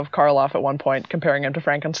Malenkov Karloff at one point, comparing him to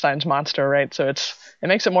Frankenstein's monster, right? So it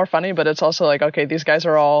makes it more funny, but it's also like, okay, these guys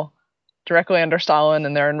are all directly under Stalin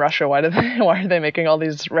and they're in Russia. Why are they making all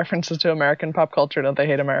these references to American pop culture? Don't they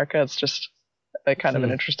hate America? It's just like kind of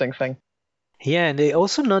an interesting thing. yeah, and they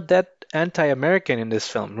also not that anti-American in this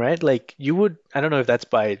film, right? Like I don't know if that's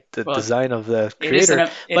by the Well, design of the It is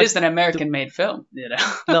creator. but an American-made film,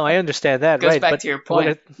 No, I understand that, Goes right? back But to your what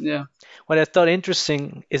point. Yeah. what I thought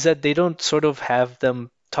interesting is that they don't sort of have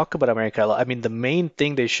them talk about America a lot. I mean, the main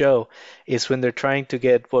thing they show is when they're trying to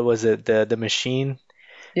get, what was it, the machine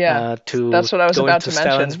Yeah, to that's what I was go about into to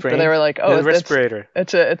Stalin's mention. But brain. they were like, The oh, respirator.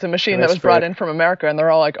 it's a machine The that was brought respirator. in from America, and they're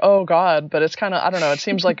all like, oh God. But it's kind of, I don't know. It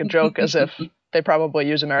seems like a joke, as if they probably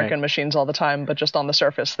use American machines all the time, but just on the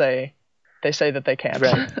surface they say that they can't.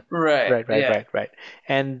 Right. Yeah. Right.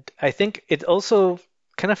 And I think it also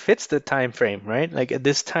kind of fits the time frame, right? Like at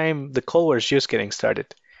this time, the Cold War is just getting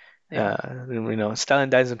started. Stalin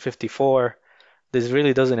dies in 1954. This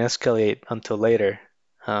really doesn't escalate until later.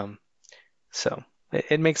 So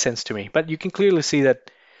it makes sense to me. But you can clearly see that,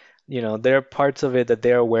 there are parts of it that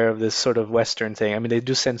they're aware of this sort of Western thing. I mean, they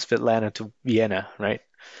do send Svetlana to Vienna, right?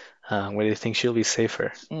 Where they think she'll be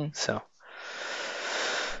safer. So,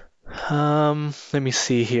 let me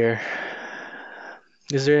see here.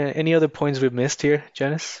 Is there any other points we've missed here,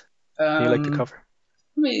 Janice? You'd like to cover?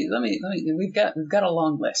 Let me. We've got a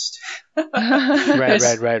long list. Right.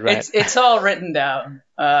 It's all written down.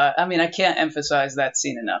 I mean, I can't emphasize that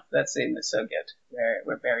scene enough. That scene is so good,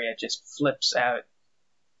 where Beria just flips out,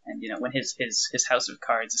 and when his house of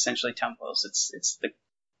cards essentially tumbles. It's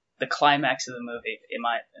the climax of the movie, in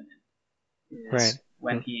my opinion. Is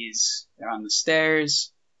when they're on the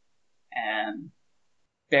stairs, and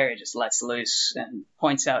Beria just lets loose and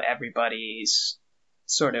points out everybody's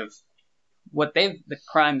sort of the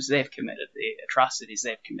crimes they've committed, the atrocities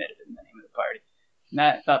they've committed in the name of the party. And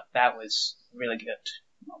I thought that was a really good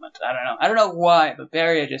moment. I don't know why, but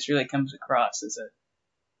Beria just really comes across as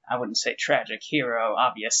I wouldn't say tragic hero,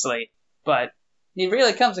 obviously, but he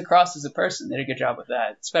really comes across as a person. They did a good job with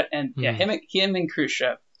that. And yeah, him and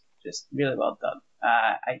Khrushchev, just really well done.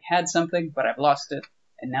 I had something, but I've lost it,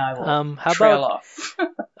 and now I will trail off.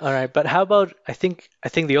 All right, but how about I think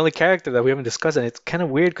the only character that we haven't discussed, and it's kind of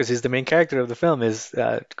weird because he's the main character of the film, is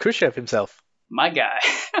Khrushchev himself. My guy.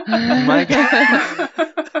 My guy.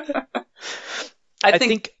 I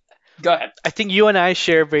think. Go ahead. I think you and I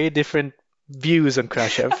share very different views on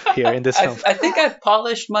Khrushchev here in this film. I think I've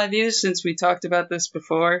polished my views since we talked about this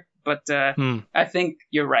before, but I think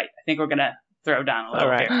you're right. I think we're gonna throw down a little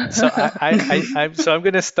all right. here. So I'm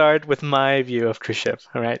going to start with my view of Khrushchev.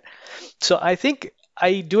 All right. So I think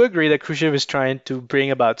I do agree that Khrushchev is trying to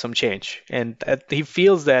bring about some change, and he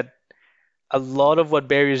feels that a lot of what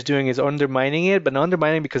Beria is doing is undermining it, but not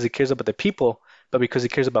undermining because he cares about the people, but because he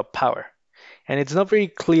cares about power. And it's not very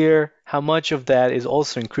clear how much of that is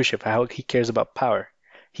also in Khrushchev, how he cares about power.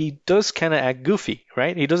 He does kind of act goofy,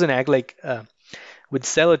 right? He doesn't act like with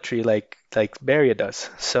zealotry like Beria does.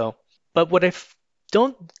 So, but what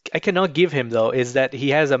I cannot give him though is that he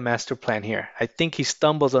has a master plan here. I think he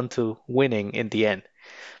stumbles onto winning in the end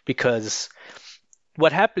because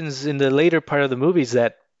what happens in the later part of the movie is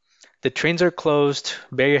that the trains are closed.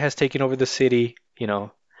 Beria has taken over the city.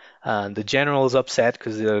 The general is upset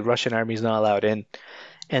because the Russian army is not allowed in.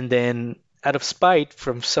 And then, out of spite,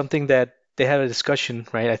 from something that they had a discussion,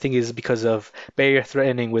 right? I think is because of Beria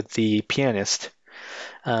threatening with the pianist.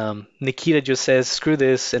 Nikita just says, "Screw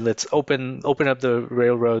this, and let's open up the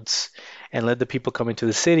railroads and let the people come into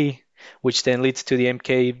the city," which then leads to the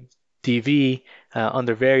MKDV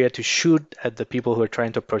under Beria to shoot at the people who are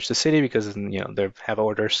trying to approach the city because they have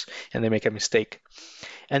orders and they make a mistake.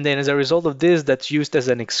 And then as a result of this, that's used as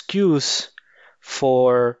an excuse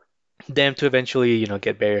for them to eventually,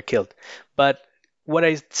 get Beria killed. But what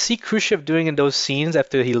I see Khrushchev doing in those scenes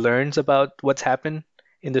after he learns about what's happened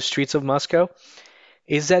in the streets of Moscow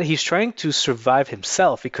is that he's trying to survive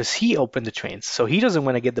himself because he opened the trains. So he doesn't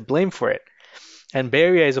want to get the blame for it. And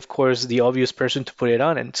Beria is, of course, the obvious person to put it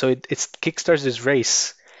on. And so it kickstarts this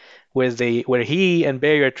race where he and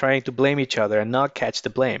Beria are trying to blame each other and not catch the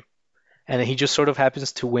blame. And he just sort of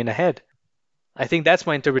happens to win ahead. I think that's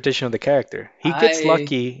my interpretation of the character. He gets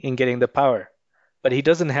lucky in getting the power, but he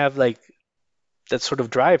doesn't have like that sort of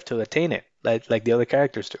drive to attain it like the other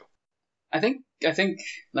characters do. I think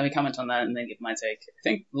let me comment on that and then give my take. I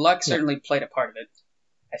think luck certainly played a part of it.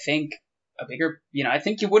 I think I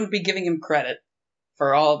think you wouldn't be giving him credit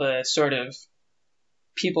for all the sort of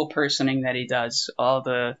people personing that he does, all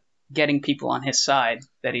the getting people on his side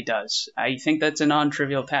that he does. I think that's a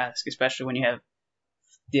non-trivial task, especially when you have,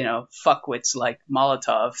 fuckwits like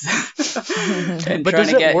Molotov and but trying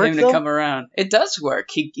to get him though? to come around. It does work.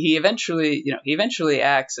 He eventually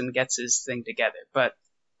acts and gets his thing together. But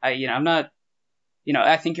I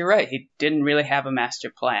think you're right. He didn't really have a master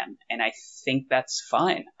plan, and I think that's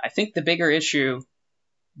fine. I think the bigger issue,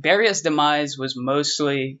 Beria's demise was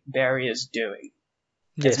mostly Beria's doing.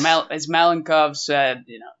 Yes. As Malenkov said,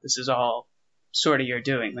 this is all sort of your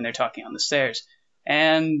doing when they're talking on the stairs.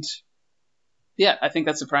 And yeah, I think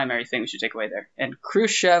that's the primary thing we should take away there. And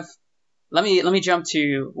Khrushchev, let me jump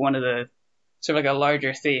to one of the sort of like a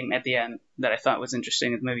larger theme at the end that I thought was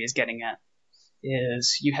interesting that the movie is getting at.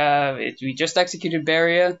 Is we just executed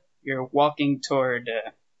Beria, you're walking toward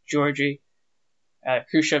Georgy.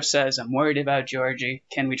 Khrushchev says, "I'm worried about Georgy.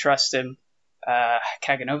 Can we trust him?"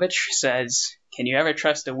 Kaganovich says, "Can you ever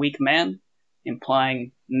trust a weak man?"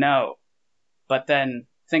 Implying no. But then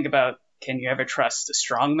think about, can you ever trust a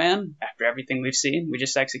strong man? After everything we've seen, we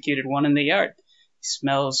just executed one in the yard. He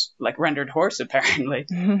smells like rendered horse, apparently.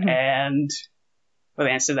 And well,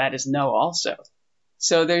 the answer to that is no also.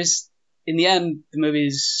 So in the end, the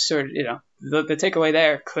movie's sort of, the takeaway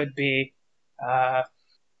there could be, the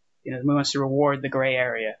movie wants to reward the gray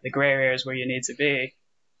area. The gray area is where you need to be,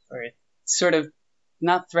 or sort of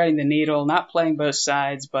not threading the needle, not playing both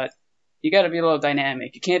sides, but you got to be a little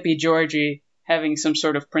dynamic. You can't be Georgie having some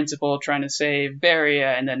sort of principle trying to save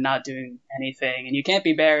Beria and then not doing anything, and you can't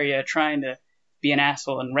be Beria trying to be an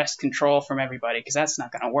asshole and wrest control from everybody, because that's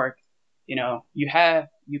not going to work.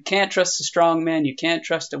 You can't trust a strong man, you can't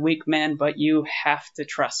trust a weak man, but you have to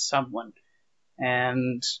trust someone.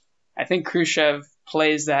 And I think Khrushchev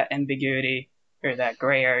plays that ambiguity or that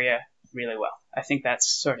gray area really well. I think that's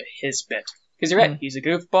sort of his bit. Because you're right, he's a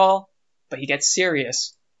goofball, but he gets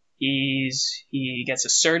serious. He gets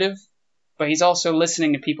assertive, but he's also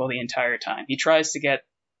listening to people the entire time. He tries to get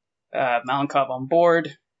Malenkov on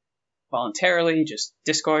board voluntarily, just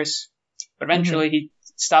discourse, but eventually he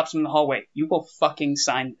stops him in the hallway. You will fucking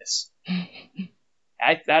sign this.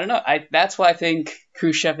 I don't know. That's why I think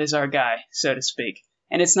Khrushchev is our guy, so to speak.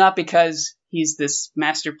 And it's not because he's this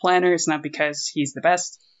master planner. It's not because he's the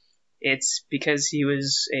best. It's because he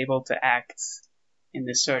was able to act in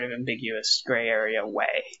this sort of ambiguous gray area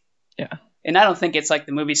way. Yeah. And I don't think it's like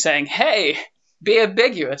the movie saying, "Hey, be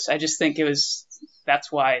ambiguous." I just think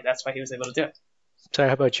that's why he was able to do it. Sorry,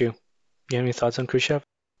 how about you? You have any thoughts on Khrushchev?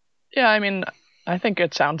 Yeah, I mean, I think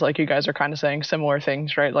it sounds like you guys are kind of saying similar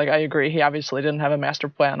things, right? Like, I agree. He obviously didn't have a master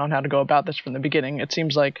plan on how to go about this from the beginning. It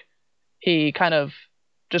seems like he kind of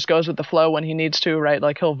just goes with the flow when he needs to, right?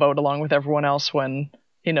 Like, he'll vote along with everyone else when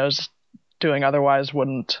he knows doing otherwise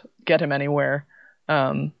wouldn't get him anywhere.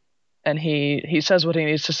 And he says what he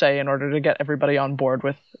needs to say in order to get everybody on board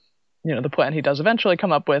with, the plan he does eventually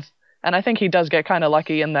come up with. And I think he does get kind of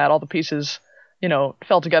lucky in that all the pieces,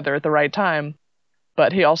 fell together at the right time.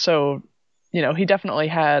 But he also he definitely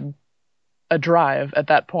had a drive at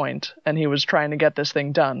that point, and he was trying to get this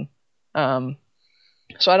thing done.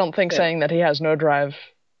 So I don't think saying that he has no drive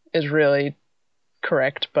is really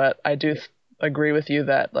correct, but I do agree with you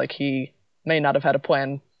that like he may not have had a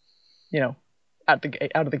plan, out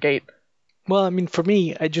of the gate. Well, I mean, for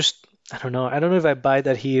me, I don't know. I don't know if I buy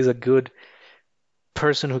that he is a good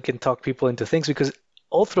person who can talk people into things, because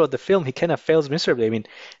all throughout the film he kind of fails miserably. I mean,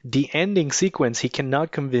 the ending sequence, he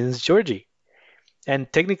cannot convince Georgie.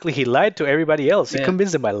 And technically he lied to everybody else. He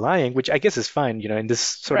convinced them by lying, which I guess is fine, in this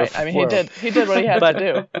sort of I mean, world. he did what he had to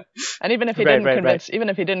do. And even if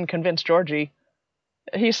he didn't convince Georgie,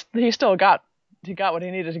 he still got what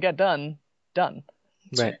he needed to get done.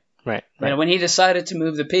 Right. And when he decided to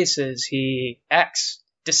move the pieces, he acts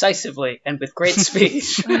decisively and with great speed.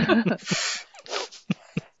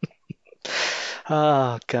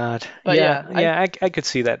 Oh God. But I could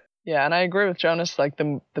see that. Yeah, and I agree with Jonas. Like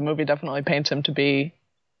the movie definitely paints him to be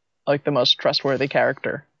like the most trustworthy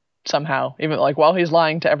character somehow. Even like while he's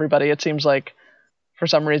lying to everybody, it seems like for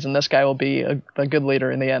some reason this guy will be a good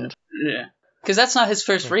leader in the end. Yeah, because that's not his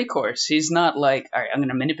first recourse. He's not like, all right, I'm going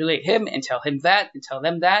to manipulate him and tell him that and tell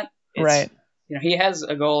them that. Right. He has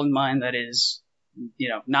a goal in mind that is,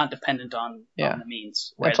 not dependent on the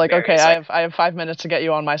means. It's like, okay, I have 5 minutes to get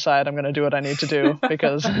you on my side. I'm going to do what I need to do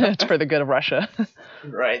because it's for the good of Russia.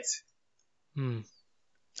 Right.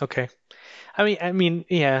 Okay. I mean,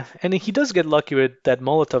 yeah, and he does get lucky with that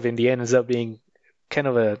Molotov in the end. Ends up being kind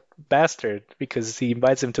of a bastard because he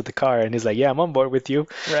invites him to the car and he's like, "Yeah, I'm on board with you.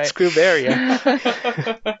 Right. Screw Beria."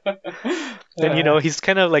 Then he's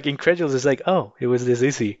kind of like incredulous. It's like, "Oh, it was this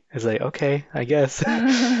easy." It's like, okay, I guess.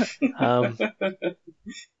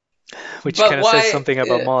 Which kind of says something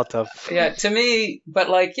about Molotov. Yeah, to me, but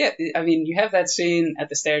like, yeah, I mean, you have that scene at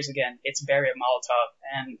the stairs again. It's Beria,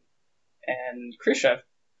 Molotov, and Khrushchev,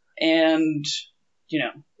 and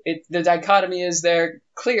the dichotomy is there,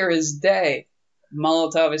 clear as day.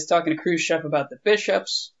 Molotov is talking to Khrushchev about the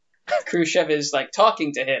bishops. Khrushchev is like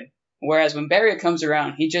talking to him, whereas when Beria comes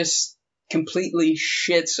around, he just completely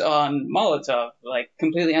shits on Molotov, like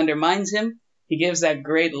completely undermines him. He gives that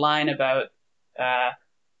great line about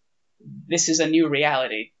this is a new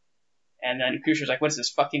reality. And then Khrushchev's like, what is this,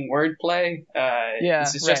 fucking wordplay?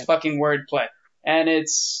 This is just fucking wordplay. And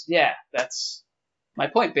that's my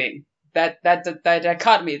point being. That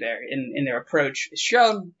dichotomy there in their approach is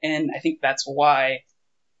shown, and I think that's why,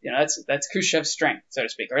 that's Khrushchev's strength, so to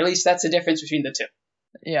speak. Or at least that's the difference between the two.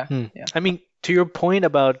 Yeah. I mean, to your point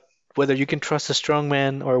about whether you can trust a strong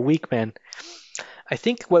man or a weak man, I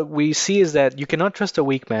think what we see is that you cannot trust a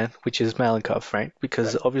weak man, which is Malenkov, right?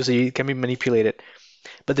 Because obviously he can be manipulated.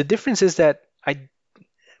 But the difference is that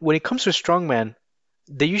when it comes to a strong man,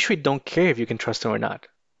 they usually don't care if you can trust him or not,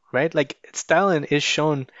 right? Like Stalin is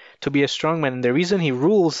shown to be a strong man, and the reason he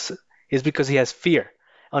rules is because he has fear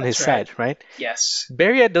on his side, right? Yes.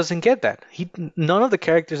 Beria doesn't get that. None of the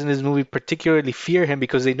characters in this movie particularly fear him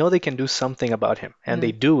because they know they can do something about him, and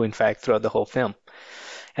they do, in fact, throughout the whole film.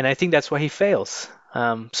 And I think that's why he fails.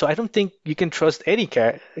 So I don't think you can trust any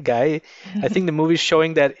guy. I think the movie's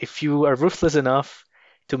showing that if you are ruthless enough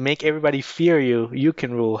to make everybody fear you, you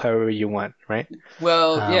can rule however you want, right?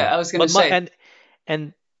 Well, I was going to say.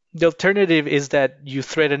 And the alternative is that you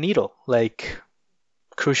thread a needle, like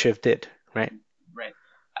Khrushchev did, right? Right.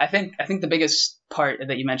 I think the biggest part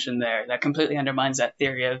that you mentioned there that completely undermines that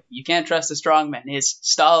theory of you can't trust a strong man is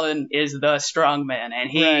Stalin is the strong man, and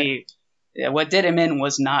he. Yeah, what did him in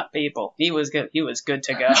was not people. He was good. He was good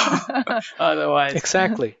to go. Otherwise,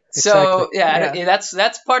 exactly. So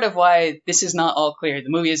that's part of why this is not all clear. The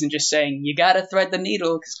movie isn't just saying you gotta thread the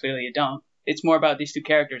needle because clearly you don't. It's more about these two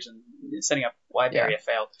characters and setting up why Beria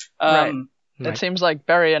failed. Right. It seems like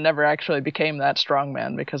Beria never actually became that strong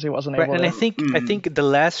man because he wasn't able to. And I think the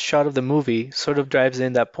last shot of the movie sort of drives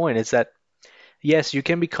in that point. It's that yes, you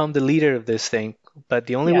can become the leader of this thing, but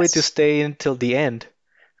the only way to stay until the end,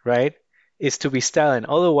 right, is to be Stalin.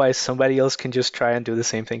 Otherwise, somebody else can just try and do the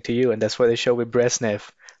same thing to you. And that's what they show with Brezhnev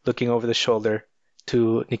looking over the shoulder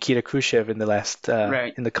to Nikita Khrushchev in the last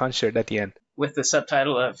in the concert at the end. With the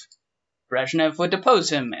subtitle of Brezhnev would depose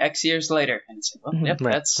him X years later. And it's like,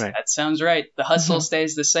 well, that sounds right. The hustle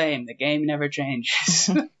stays the same. The game never changes.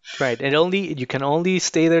 Right. And you can only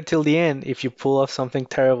stay there till the end if you pull off something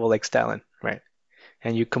terrible like Stalin, right?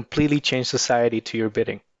 And you completely change society to your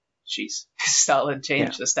bidding. Jeez, Stalin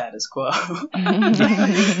changed the status quo.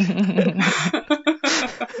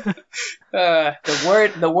 The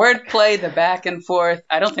wordplay, the back and forth.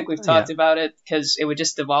 I don't think we've talked about it because it would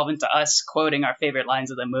just devolve into us quoting our favorite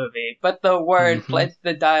lines of the movie. But the wordplay,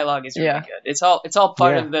 the dialogue is really good. It's all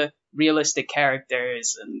part of the realistic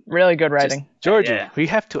characters and Really good writing. Georgie, Yeah. we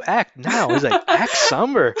have to act now. He's like, act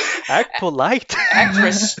somber, act polite. act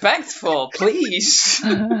respectful, please.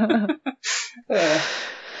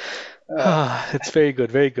 It's very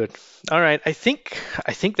good, very good. All right, I think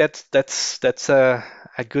that's a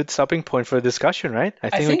good stopping point for the discussion, right? I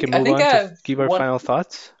think we can move on to give our final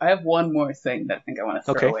thoughts. I have one more thing that I think I want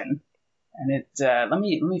to throw in, and it let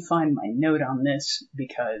me find my note on this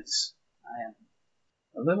because I am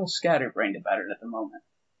a little scatterbrained about it at the moment.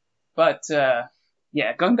 But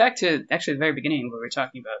yeah, going back to actually the very beginning where we were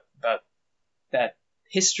talking about that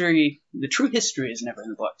history, the true history is never in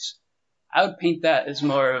the books. I would paint that as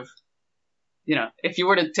more of, if you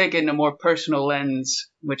were to take it in a more personal lens,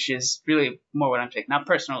 which is really more what I'm taking, not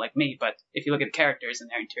personal like me, but if you look at characters and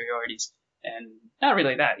their interiorities, and not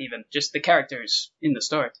really that even, just the characters in the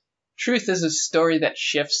story. Truth is a story that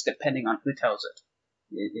shifts depending on who tells it.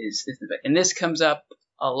 And this comes up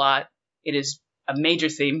a lot. It is a major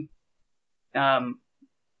theme.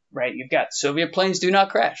 Right, you've got Soviet planes do not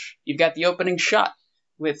crash. You've got the opening shot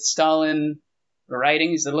with Stalin writing.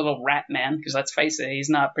 He's a little rat man, because let's face it, he's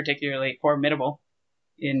not particularly formidable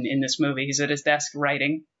in this movie. He's at his desk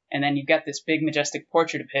writing, and then you've got this big majestic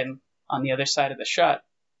portrait of him on the other side of the shot,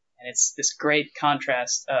 and it's this great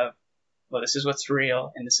contrast of, well, this is what's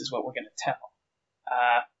real, and this is what we're going to tell.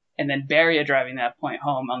 And then Beria driving that point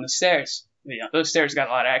home on the stairs. Those stairs got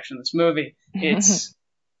a lot of action in this movie. This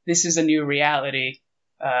is a new reality,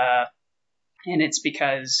 and it's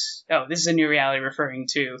because, this is a new reality referring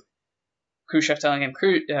to Khrushchev telling him,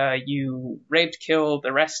 you raped, killed,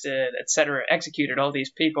 arrested, etc., executed all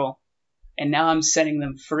these people, and now I'm setting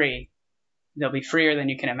them free. They'll be freer than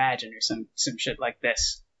you can imagine, or some shit like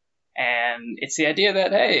this. And it's the idea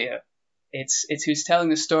that, hey, it's who's telling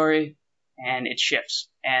the story, and it shifts.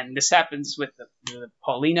 And this happens with the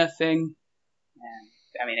Paulina thing, and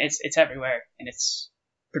I mean, it's everywhere, and it's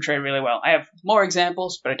portrayed really well. I have more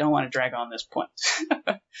examples, but I don't want to drag on this point.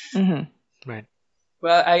 Right.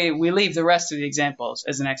 Well, we leave the rest of the examples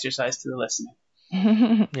as an exercise to the listener.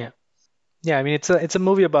 Yeah. I mean, it's a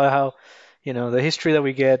movie about how, the history that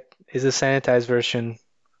we get is a sanitized version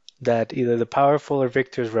that either the powerful or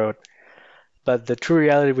victors wrote, but the true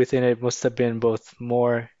reality within it must have been both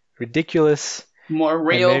more ridiculous, more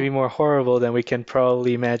real, and maybe more horrible than we can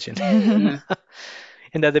probably imagine.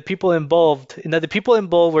 And that the people involved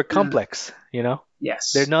were complex.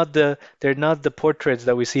 Yes. They're not the portraits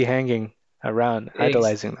that we see hanging around,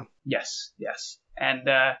 idolizing them. Yes. And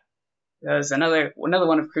there's another one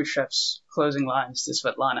of Khrushchev's closing lines to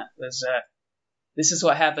Svetlana was, "This is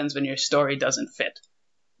what happens when your story doesn't fit."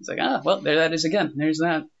 It's like, well, there that is again. There's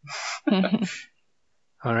that.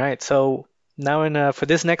 All right. So now for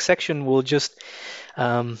this next section, we'll just,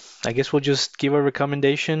 I guess we'll just give a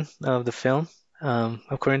recommendation of the film,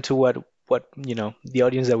 according to what the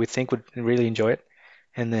audience that we think would really enjoy it,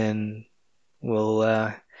 and then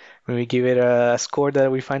we'll maybe give it a score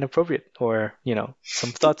that we find appropriate, or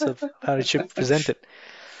some thoughts of how it should be presented.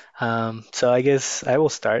 So I guess I will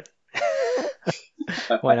start.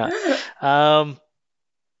 Why not?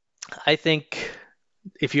 I think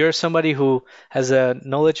if you're somebody who has a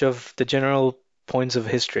knowledge of the general points of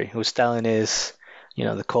history, who Stalin is,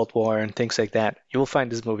 the Cold War and things like that, you will find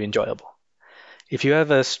this movie enjoyable. If you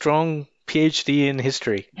have a strong PhD in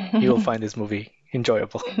history, you will find this movie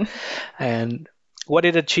enjoyable. And what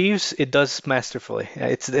it achieves, it does masterfully.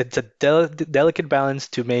 It's a delicate balance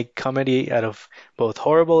to make comedy out of both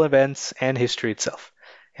horrible events and history itself.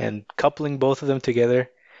 And coupling both of them together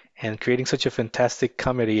and creating such a fantastic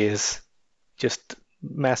comedy is just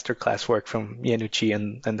masterclass work from Iannucci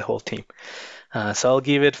and the whole team. So I'll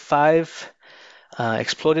give it 5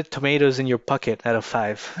 exploded tomatoes in your pocket out of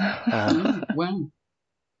 5. Wow.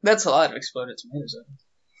 That's a lot of exploded tomatoes.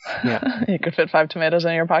 Yeah. You could fit 5 tomatoes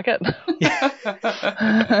in your pocket.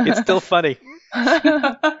 It's still funny.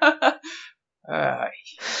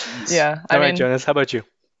 Yeah. All right, Jonas, how about you?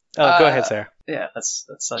 Oh, go ahead, Sarah. Yeah, let's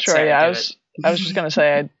sure. Sarah, Yeah, I do was just gonna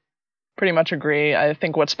say I pretty much agree. I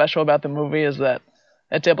think what's special about the movie is that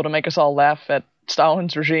it's able to make us all laugh at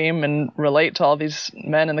Stalin's regime and relate to all these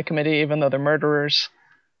men in the committee, even though they're murderers.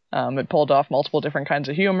 It pulled off multiple different kinds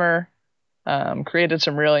of humor, created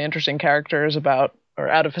some really interesting characters out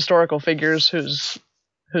of historical figures whose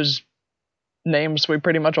names we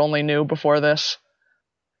pretty much only knew before this.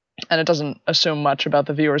 And it doesn't assume much about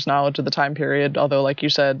the viewer's knowledge of the time period, although, like you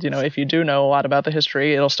said, if you do know a lot about the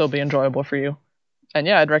history, it'll still be enjoyable for you. And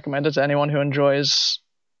yeah, I'd recommend it to anyone who enjoys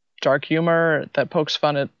dark humor that pokes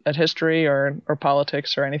fun at history or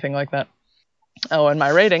politics or anything like that. Oh, and my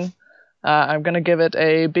rating, I'm going to give it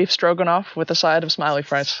a beef stroganoff with a side of smiley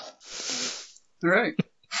fries. All right.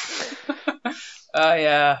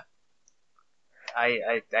 I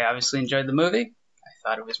obviously enjoyed the movie. I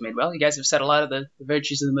thought it was made well. You guys have said a lot of the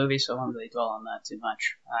virtues of the movie, so I won't really dwell on that too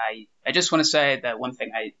much. I just want to say that one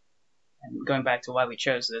thing and going back to why we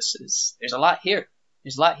chose this, is there's a lot here.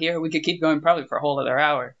 There's a lot here. We could keep going probably for a whole other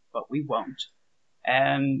hour, but we won't.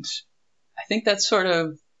 And I think that's sort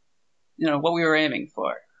of, what we were aiming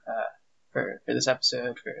for this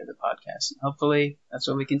episode, for the podcast. And hopefully that's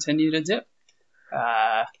what we continue to do.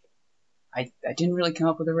 I didn't really come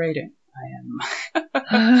up with a rating.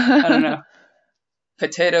 I don't know.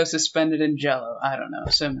 Potato suspended in Jello. I don't know.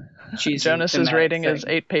 Some cheesy. Jonas's rating is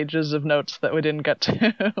 8 pages of notes that we didn't get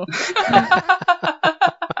to.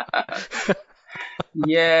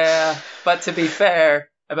 Yeah, but to be fair,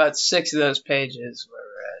 about 6 of those pages were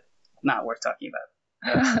not worth talking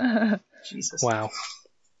about. Jesus. Wow.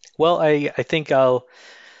 Well, I think that'll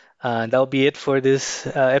be it for this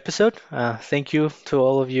episode. Thank you to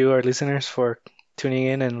all of you, our listeners, for tuning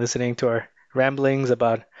in and listening to our ramblings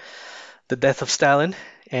about the death of Stalin.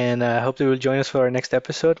 And I hope that you'll join us for our next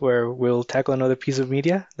episode, where we'll tackle another piece of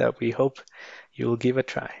media that we hope you'll give a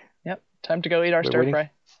try. Yep, time to go eat our stir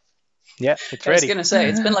fry. Yeah, it's ready. I was ready. going to say,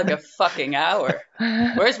 it's been like a fucking hour.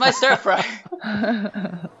 Where's my stir fry?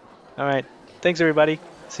 All right. Thanks, everybody.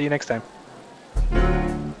 See you next time.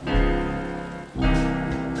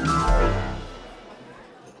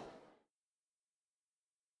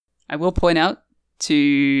 I will point out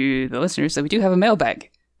to the listeners that we do have a mailbag.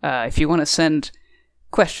 If you want to send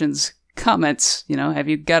questions, comments, have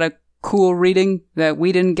you got a cool reading that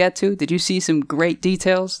we didn't get to? Did you see some great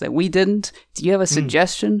details that we didn't? Do you have a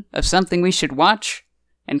suggestion of something we should watch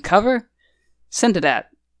and cover? Send it at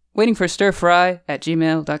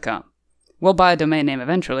waitingforstirfry@gmail.com. We'll buy a domain name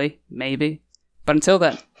eventually, maybe. But until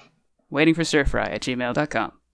then, waitingforstirfry@gmail.com.